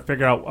was trying to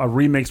figure out a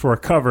remix or a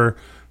cover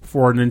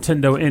for a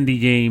Nintendo indie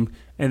game,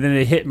 and then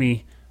it hit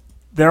me.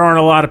 There aren't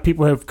a lot of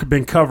people who have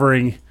been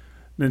covering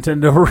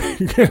Nintendo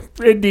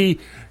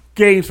indie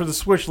games for the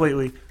Switch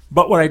lately.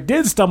 But what I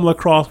did stumble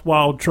across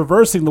while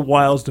traversing the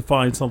wilds to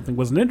find something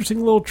was an interesting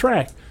little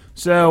track.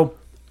 So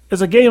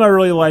there's a game I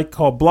really like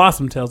called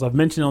Blossom Tales. I've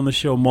mentioned on the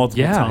show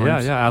multiple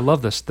times. Yeah. I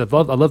love this. I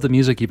love the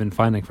music you've been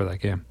finding for that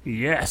game.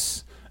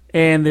 Yes.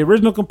 And the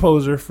original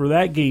composer for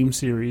that game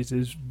series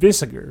is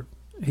Visiger.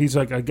 He's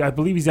I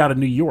believe he's out of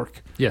New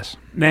York. Yes.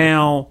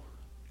 Now,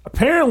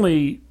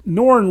 apparently,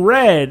 Norrin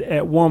Red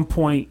at one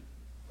point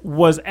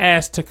was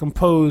asked to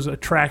compose a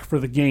track for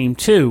the game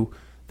too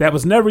that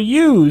was never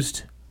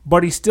used,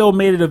 but he still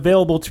made it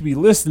available to be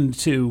listened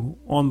to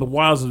on the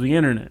wilds of the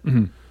internet.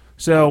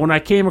 So when I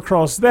came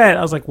across that,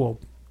 I was like, well,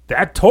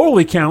 that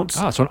totally counts.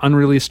 Ah, so an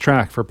unreleased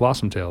track for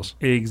Blossom Tales.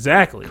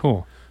 Exactly.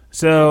 Cool.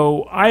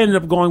 So I ended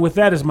up going with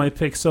that as my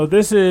pick. So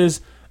this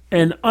is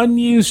an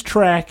unused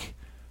track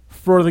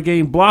for the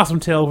game Blossom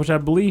Tales, which I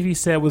believe he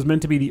said was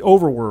meant to be the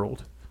overworld.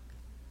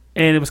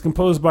 And it was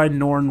composed by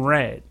Norrin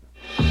Red.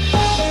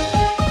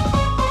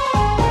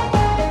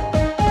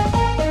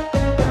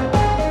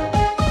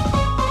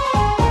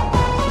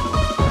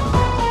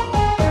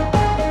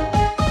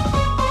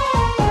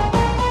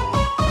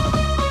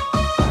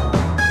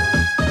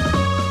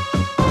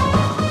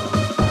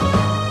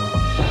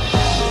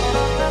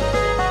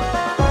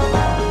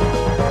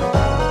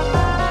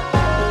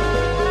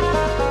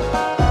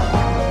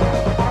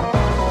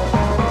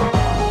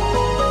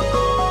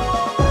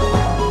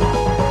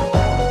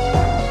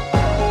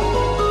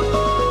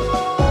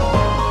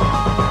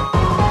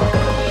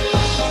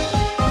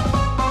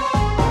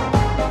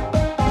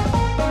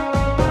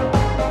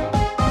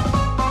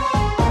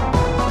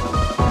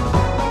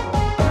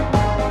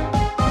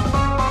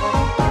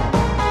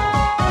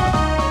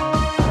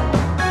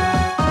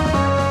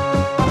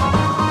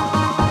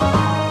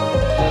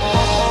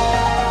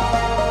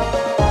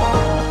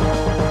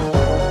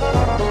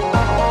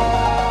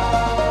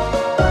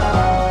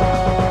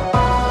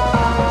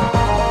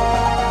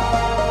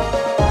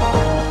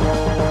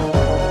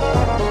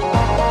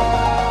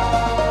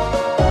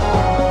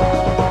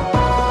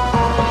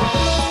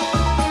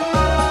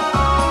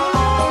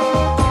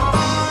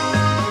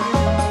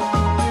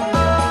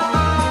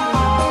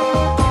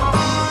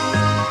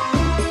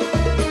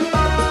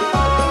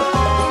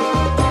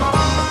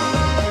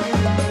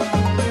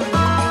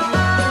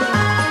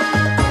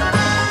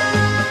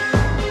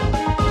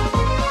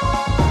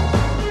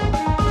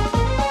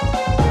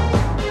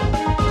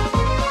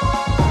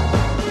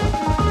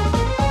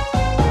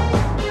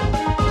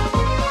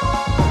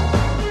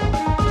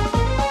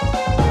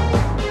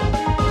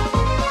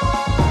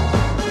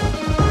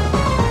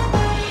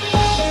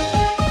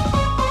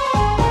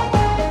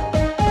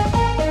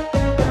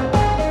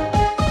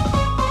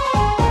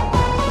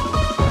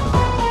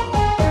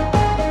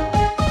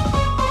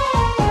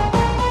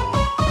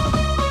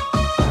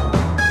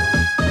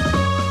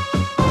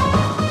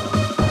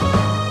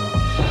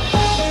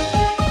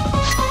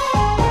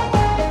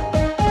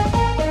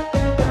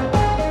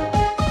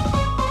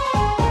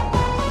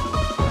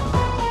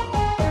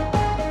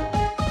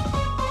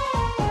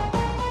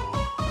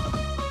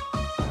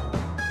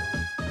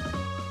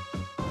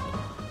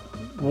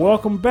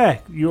 Welcome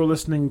back. You're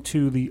listening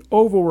to the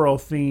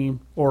Overworld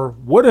theme, or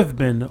would have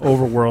been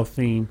Overworld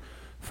theme,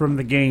 from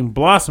the game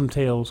Blossom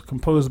Tales,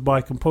 composed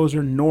by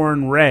composer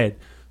Norrin Red.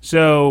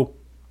 So,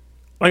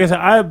 like I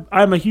said,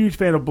 I'm a huge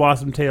fan of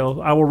Blossom Tales.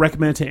 I will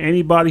recommend it to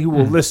anybody who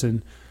will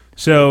listen.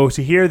 So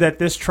to hear that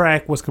this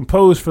track was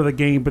composed for the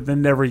game but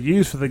then never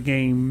used for the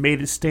game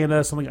made it stand out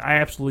as something I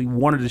absolutely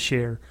wanted to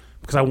share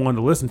because I wanted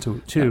to listen to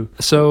it too.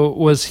 So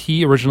was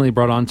he originally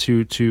brought on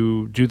to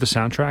do the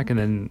soundtrack and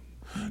then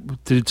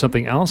did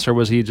something else, or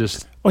was he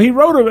just... Well, he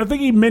wrote I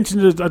think he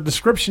mentioned a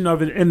description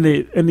of it in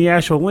the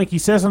actual link. He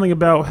says something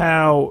about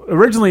how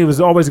originally it was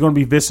always going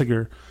to be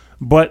Visiger,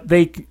 but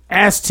they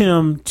asked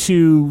him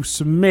to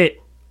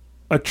submit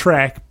a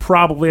track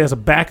probably as a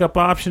backup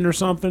option or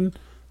something.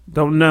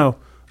 Don't know.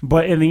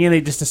 But in the end,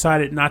 they just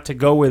decided not to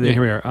go with it. Yeah,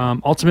 here we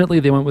are. Ultimately,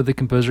 they went with the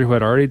composer who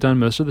had already done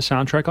most of the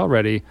soundtrack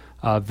already,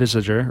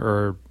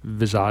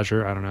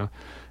 Visager, I don't know.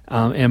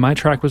 And my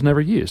track was never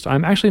used.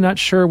 I'm actually not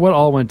sure what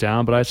all went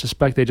down, but I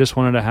suspect they just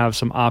wanted to have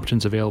some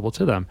options available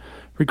to them.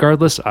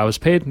 Regardless, I was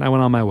paid and I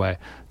went on my way.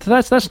 So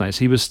that's nice.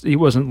 He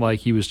wasn't like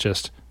he was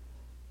just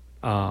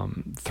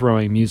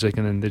throwing music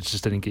and then it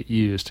just didn't get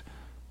used.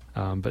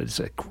 But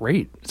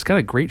it's got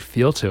a great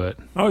feel to it.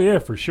 Oh yeah,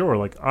 for sure.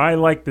 Like I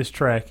like this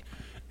track.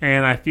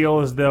 And I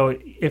feel as though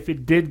if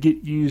it did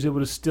get used, it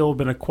would have still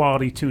been a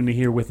quality tune to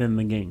hear within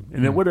the game.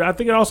 And it would. I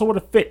think it also would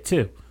have fit,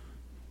 too.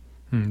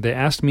 They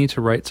asked me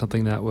to write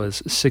something that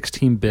was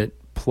 16-bit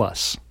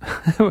plus,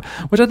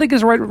 which I think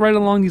is right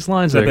along these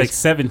lines. Like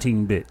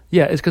 17-bit.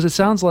 Yeah, it's because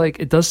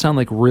it does sound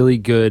like really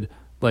good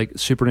like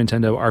Super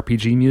Nintendo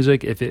RPG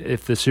music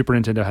if the Super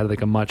Nintendo had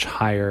like a much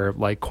higher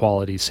like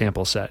quality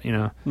sample set, you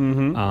know?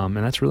 Mm-hmm. And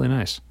that's really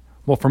nice.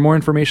 Well, for more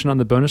information on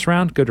the bonus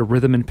round, go to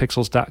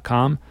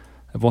rhythmandpixels.com.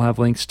 We'll have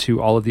links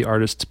to all of the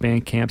artists'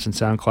 Bandcamps and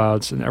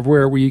SoundClouds and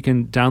everywhere where you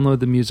can download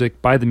the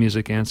music, buy the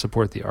music, and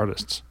support the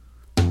artists.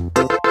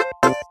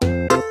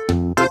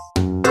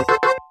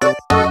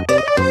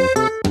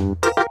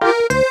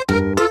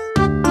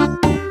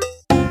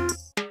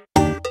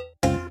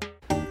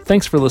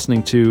 Thanks for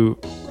listening to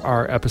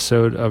our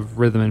episode of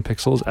Rhythm and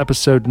Pixels,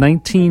 episode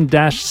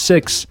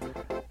 19-6,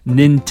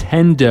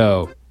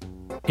 Nintendo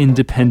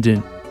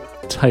Independent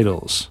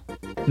Titles.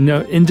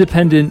 No,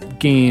 independent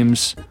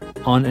games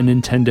on a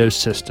Nintendo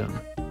system.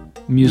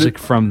 Music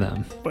from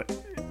them. But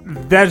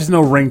there's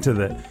no ring to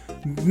that.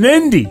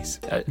 Nindies.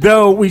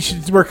 Though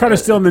we're kind of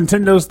still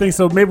Nintendo's thing,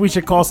 so maybe we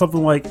should call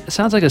something like... It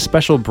sounds like a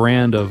special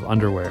brand of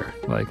underwear.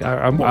 Like,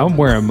 I'm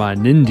wearing my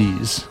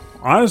Nindies.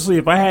 Honestly,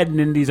 if I had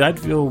Nindies,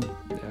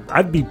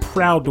 I'd be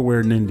proud to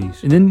wear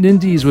Nindies. And then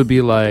Nindies would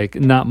be like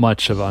not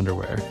much of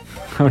underwear.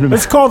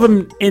 Let's call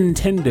them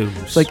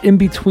Nintendos. It's like in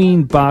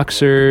between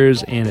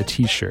boxers and a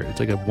t-shirt. It's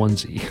like a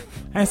onesie.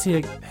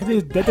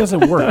 That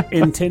doesn't work.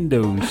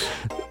 Nintendos.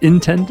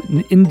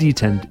 Indie.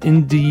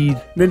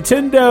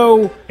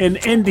 Nintendo and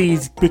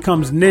Indies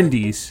becomes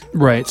Nindies.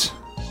 Right.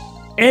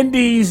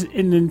 Indies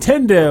and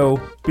Nintendo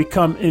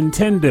become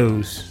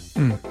Nintendos.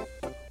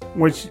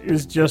 Which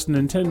is just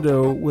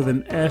Nintendo with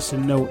an S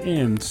and no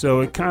N.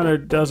 So it kind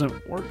of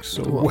doesn't work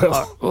so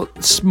well.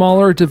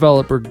 Smaller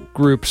developer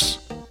groups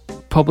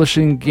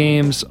publishing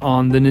games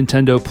on the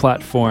Nintendo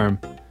platform,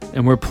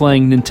 and we're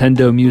playing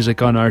Nintendo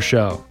music on our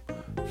show.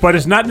 But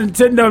it's not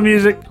Nintendo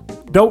music.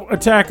 Don't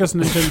attack us,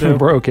 Nintendo.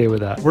 We're okay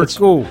with that. We're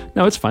cool.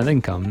 No, it's fine. They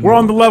can come. We're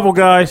on the level,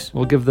 guys.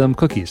 We'll give them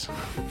cookies.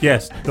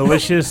 Yes,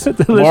 delicious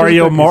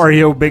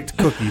Mario baked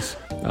cookies.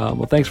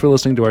 Well, thanks for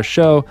listening to our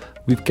show.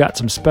 We've got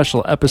some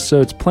special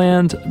episodes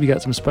planned. We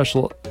got some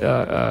special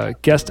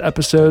guest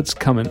episodes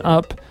coming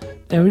up.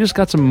 And we just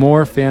got some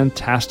more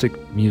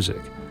fantastic music.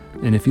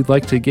 And if you'd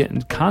like to get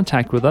in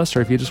contact with us,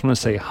 or if you just want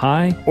to say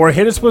hi, or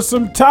hit us with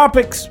some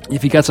topics,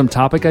 if you got some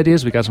topic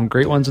ideas, we got some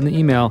great ones in the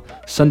email.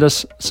 Send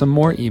us some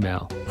more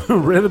email.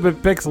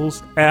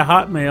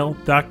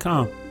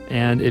 rhythmandpixels@hotmail.com.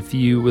 And if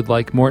you would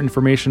like more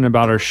information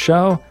about our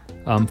show,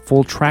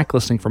 full track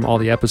listing from all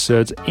the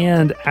episodes,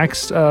 and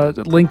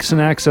links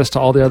and access to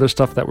all the other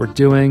stuff that we're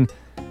doing.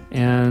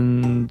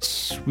 And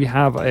we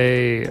have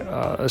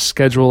a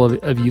schedule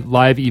of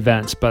live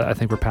events, but I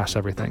think we're past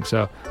everything.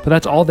 But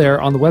that's all there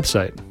on the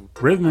website.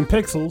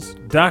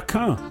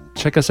 rhythmandpixels.com.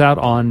 Check us out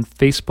on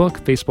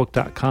Facebook,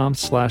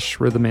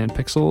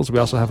 facebook.com/rhythmandpixels. We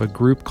also have a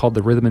group called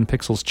the Rhythm and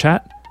Pixels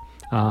Chat.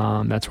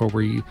 That's where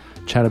we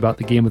chat about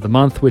the game of the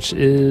month, which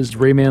is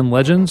Rayman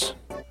Legends.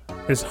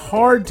 It's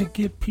hard to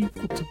get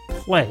people to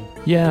play.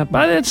 Yeah,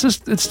 but it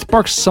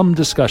sparks some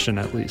discussion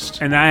at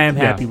least. And I am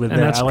happy with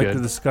that. I like good.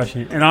 the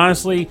discussion. And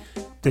honestly,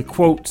 to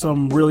quote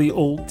some really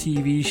old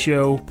TV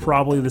show,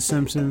 probably The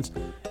Simpsons,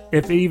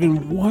 if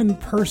even one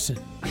person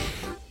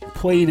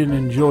played and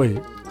enjoyed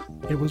it,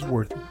 it was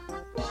worth it.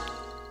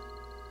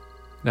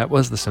 That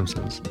was The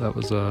Simpsons. That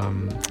was the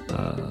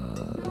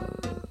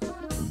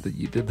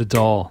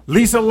doll.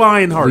 Lisa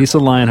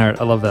Lionheart.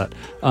 I love that.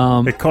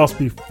 It cost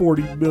me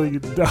 $40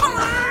 million.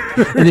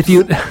 And if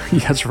you,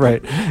 that's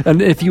right.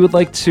 And if you would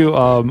like to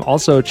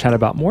also chat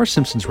about more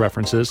Simpsons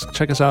references,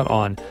 check us out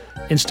on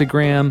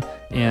Instagram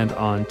and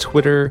on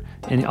Twitter.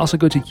 And also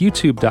go to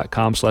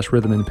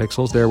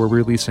youtube.com/rhythmandpixels. There we're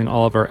releasing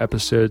all of our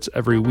episodes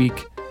every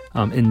week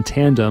in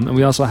tandem. And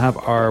we also have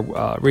our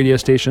radio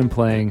station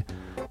playing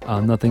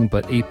Nothing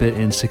but 8-bit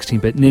and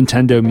 16-bit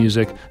Nintendo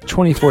music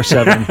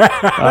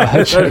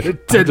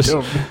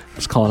 24/7.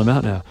 Just calling them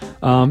out now.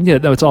 Yeah,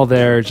 no, it's all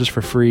there just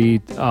for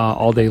free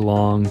all day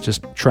long.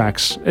 Just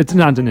tracks. It's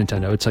not the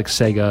Nintendo. It's like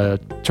Sega,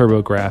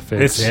 TurboGrafx.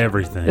 It's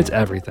everything. It's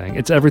everything.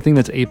 It's everything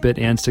that's 8-bit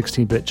and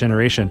 16-bit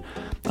generation.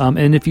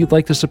 And if you'd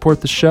like to support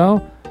the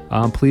show,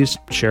 please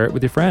share it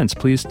with your friends.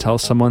 Please tell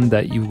someone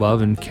that you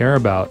love and care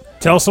about.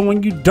 Tell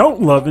someone you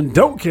don't love and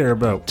don't care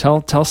about.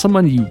 Tell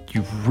someone you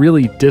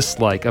really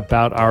dislike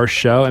about our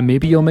show, and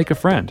maybe you'll make a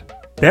friend.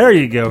 There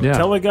you go. Yeah.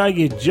 Tell a guy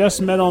you just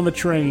met on the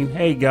train,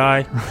 hey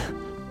guy,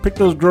 pick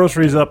those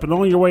groceries up, and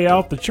on your way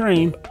out the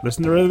train,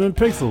 listen to Rhythm and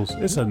Pixels.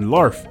 It's a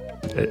larf.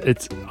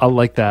 I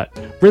like that.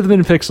 Rhythm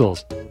and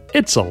Pixels.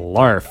 It's a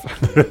larf.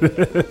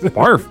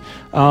 Barf.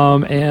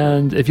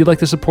 And if you'd like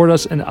to support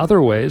us in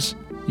other ways,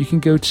 you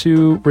can go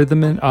to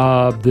Rhythm and you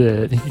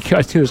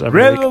guys do this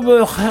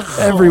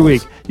every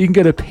week. You can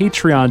go to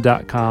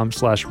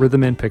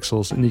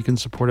patreon.com/rhythmandpixels, and you can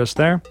support us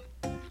there.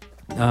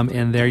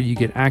 And there you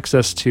get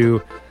access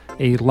to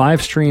a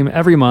live stream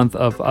every month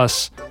of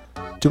us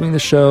doing the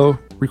show,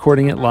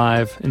 recording it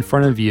live in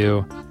front of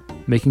you,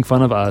 making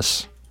fun of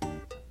us,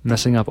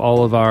 messing up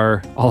all of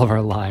our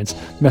lines,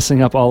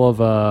 messing up all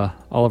of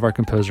our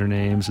composer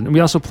names, and we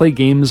also play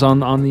games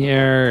on the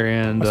air.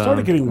 And I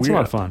started getting weird. It's a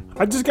lot of fun.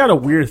 I just got a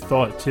weird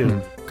thought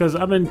too, because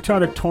I've been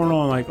trying to turn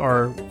on like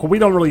we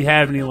don't really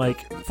have any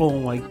like full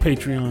like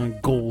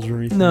Patreon goals or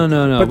anything. No.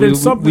 But then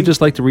We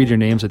just like to read your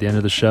names at the end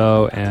of the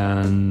show,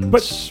 and we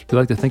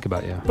like to think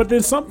about you. But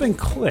then something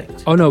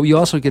clicked. Oh no, you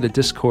also get a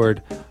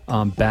Discord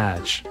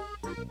badge.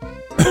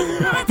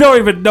 I don't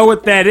even know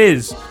what that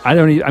is. I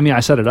mean, I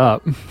set it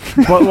up.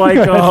 But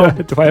like,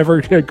 do I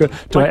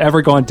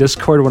ever go on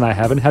Discord when I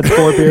haven't had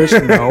 4 beers?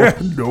 No.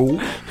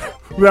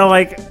 Well,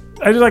 like,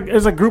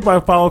 there's a group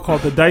I follow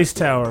called the Dice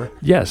Tower.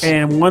 Yes.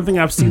 And one thing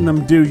I've seen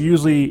them do,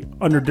 usually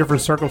under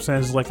different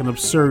circumstances, like an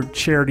absurd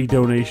charity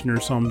donation or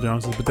something,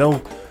 but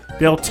they'll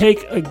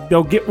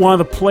get one of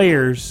the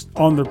players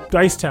on the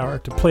Dice Tower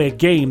to play a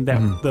game that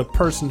the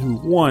person who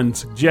won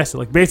suggested.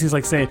 Like, basically, it's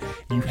like saying,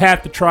 you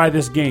have to try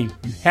this game.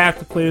 You have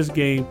to play this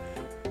game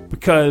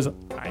because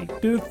I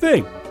do the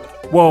thing.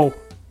 Well,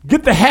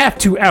 get the have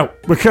to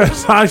out,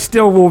 because I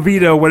still will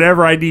veto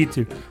whatever I need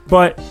to.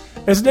 But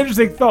it's an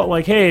interesting thought.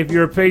 Like, hey, if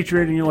you're a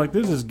patron and you're like,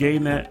 this is a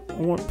game that I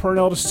want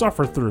Purnell to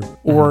suffer through,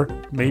 or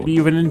maybe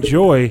even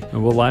enjoy.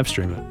 And we'll live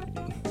stream it.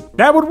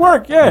 That would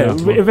work, yeah.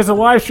 Yeah, If it's a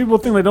live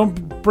streamable thing, they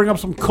don't bring up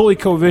some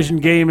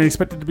ColecoVision game and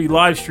expect it to be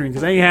live streamed,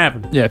 because that ain't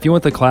happening. Yeah, if you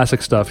want the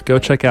classic stuff, go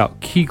check out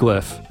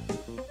Keyglyph,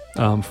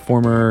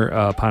 former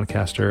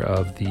podcaster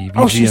of the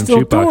VGM she's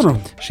still Jukebox. doing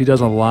them. She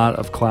does a lot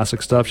of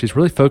classic stuff. She's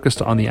really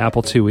focused on the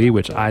Apple IIe,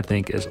 which I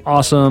think is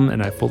awesome,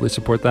 and I fully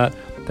support that.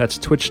 That's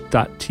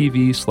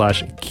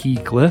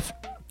twitch.tv/Keyglyph.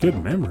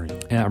 Good memory.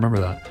 Yeah, I remember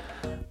that.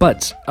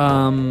 But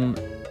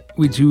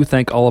we do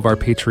thank all of our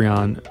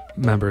Patreon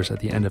members at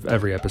the end of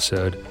every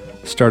episode,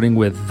 starting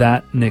with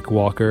that Nick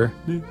Walker,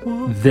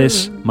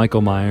 this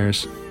Michael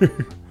Myers,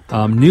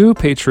 new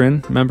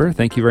patron member,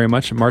 thank you very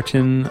much,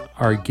 Martin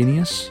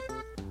Arginius,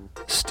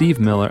 Steve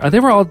Miller. They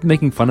were all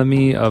making fun of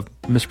me of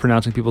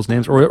mispronouncing people's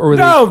names, or were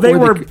they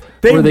were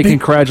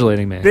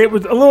congratulating me? It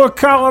was a little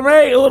column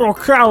A, a little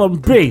column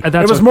B.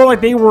 It was more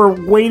like they were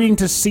waiting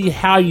to see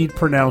how you'd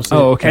pronounce it.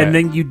 Oh, okay. And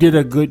then you did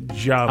a good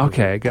job.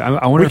 Okay,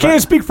 I wonder. We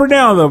can't speak for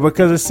now though,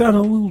 because it sounded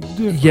a little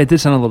different. Yeah, it did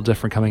sound a little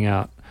different coming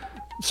out.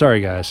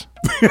 Sorry, guys.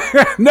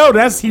 No,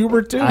 that's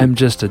humor too.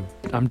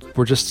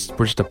 We're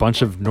just a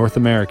bunch of North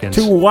Americans.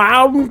 Two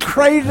wild and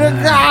crazy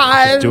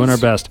guys doing our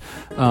best.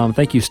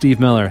 Thank you, Steve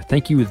Miller.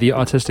 Thank you, the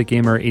Autistic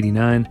Gamer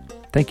 89.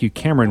 Thank you,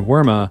 Cameron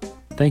Werma.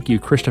 Thank you,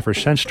 Christopher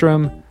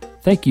Shenstrom.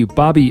 Thank you,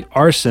 Bobby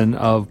Arson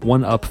of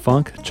One Up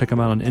Funk. Check him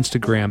out on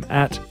Instagram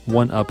at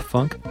One Up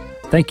Funk.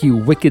 Thank you,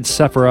 Wicked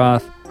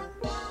Sephiroth,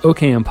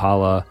 OK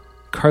Impala,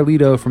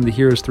 Carlito from the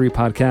Heroes 3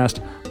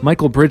 podcast,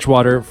 Michael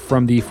Bridgewater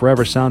from the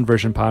Forever Sound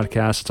Version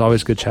podcast. It's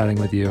always good chatting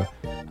with you,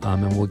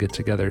 and we'll get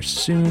together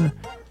soon.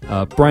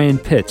 Brian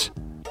Pitt,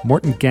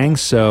 Morton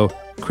Gangso,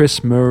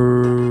 Chris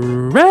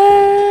Murray.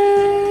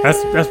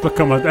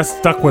 That's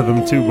stuck with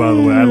them too, by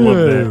the way. I love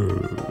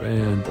that.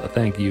 And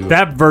thank you.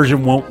 That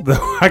version won't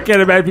though. I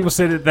can't imagine people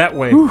saying it that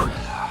way.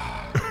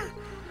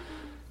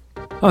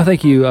 Oh,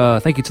 thank you.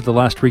 Thank you to The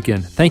Last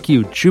Weekend. Thank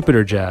you,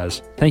 Jupiter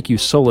Jazz. Thank you,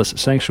 Solace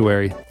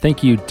Sanctuary.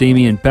 Thank you,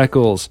 Damian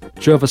Beckles,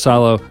 Joe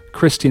Vassallo,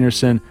 Chris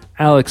Tienerson,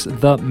 Alex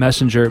the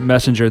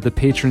Messenger, the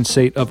patron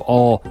saint of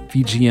all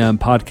VGM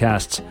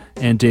podcasts,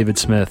 and David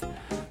Smith.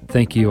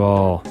 Thank you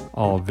all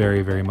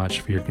very, very much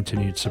for your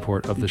continued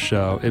support of the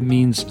show. It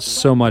means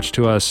so much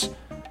to us.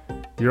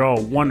 You're all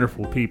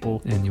wonderful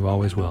people. And you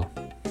always will.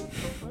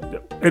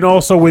 And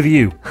also with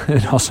you.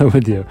 And also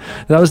with you.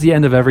 That was the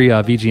end of every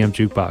VGM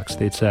Jukebox.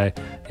 They'd say,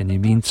 and you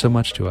mean so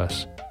much to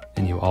us,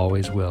 and you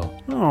always will.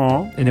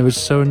 Aww. And it was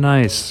so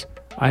nice.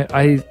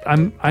 I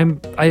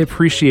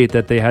appreciate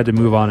that they had to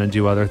move on and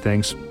do other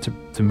things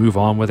to move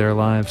on with their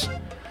lives.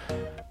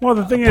 Well,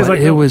 the thing is,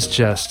 like, it was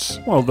just...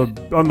 Well,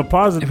 on the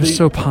positive... It was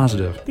so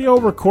positive. The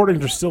old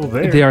recordings are still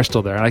there. They are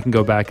still there. I can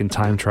go back and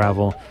time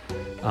travel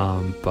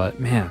But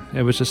man,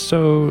 it was just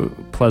so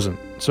pleasant,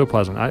 so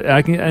pleasant.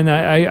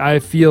 I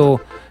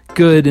feel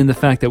good in the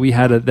fact that we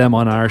had them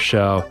on our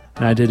show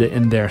and I did it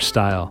in their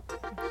style.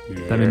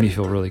 Yeah. That made me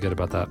feel really good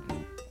about that.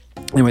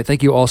 Anyway,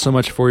 thank you all so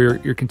much for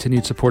your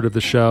continued support of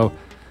the show.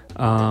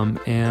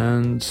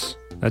 And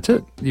that's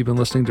it. You've been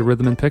listening to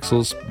Rhythm and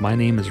Pixels. My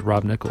name is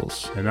Rob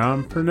Nichols. And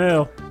I'm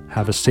Pernell.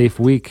 Have a safe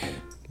week.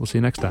 We'll see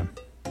you next time.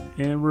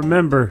 And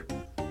remember,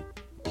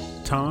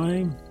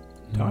 time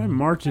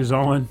marches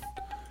on.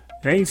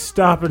 It ain't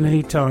stopping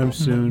anytime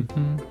soon.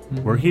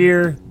 We're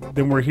here,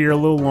 then we're here a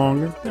little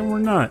longer, then we're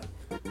not.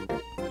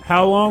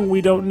 How long,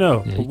 we don't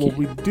know. Yeah, but what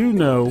we do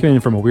know... Came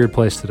in from a weird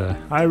place today.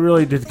 I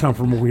really did come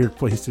from a weird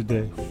place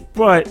today.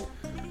 But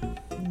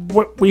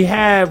what we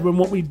have and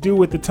what we do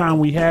with the time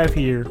we have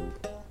here,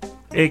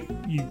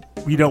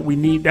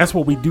 that's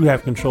what we do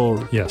have control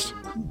over. Yes.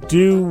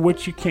 Do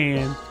what you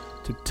can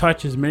to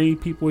touch as many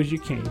people as you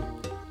can.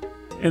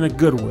 In a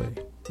good way,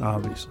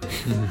 obviously.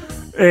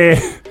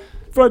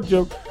 Fun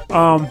joke.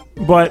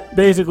 But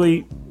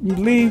basically,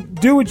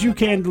 do what you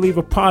can to leave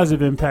a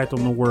positive impact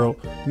on the world.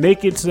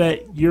 Make it so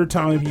that your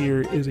time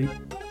here is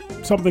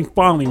something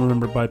fondly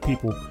remembered by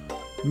people.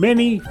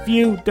 Many,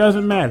 few,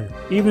 doesn't matter.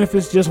 Even if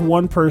it's just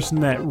one person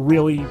that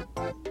really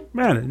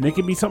matters. And it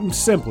can be something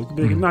simple. It can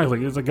be nice.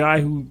 Like there's a guy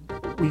who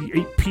we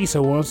ate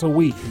pizza once a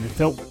week and it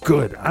felt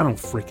good. I don't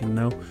freaking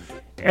know.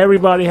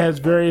 Everybody has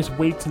various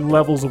weights and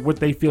levels of what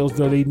they feel as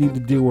though they need to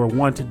do or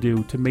want to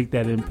do to make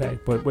that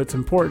impact. But what's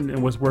important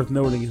and what's worth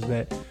noting is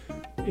that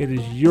it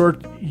is your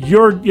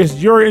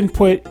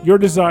input, your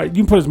desire. You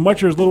can put as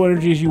much or as little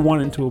energy as you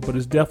want into it, but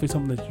it's definitely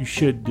something that you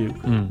should do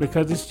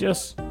because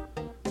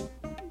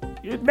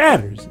it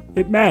matters.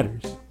 It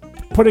matters.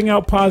 Putting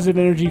out positive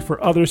energy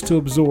for others to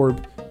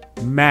absorb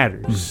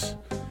matters.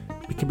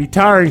 It can be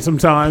tiring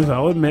sometimes,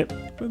 I'll admit,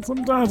 but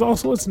sometimes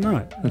also it's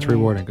not. It's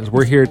rewarding because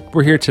we're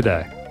here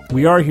today.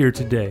 We are here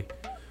today.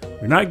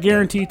 We're not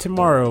guaranteed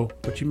tomorrow,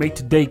 but you make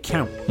today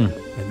count.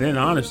 And then,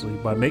 honestly,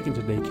 by making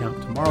today count,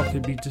 tomorrow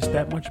could be just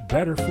that much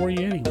better for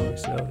you anyway.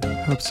 So,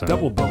 Hope so.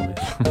 Double bonus.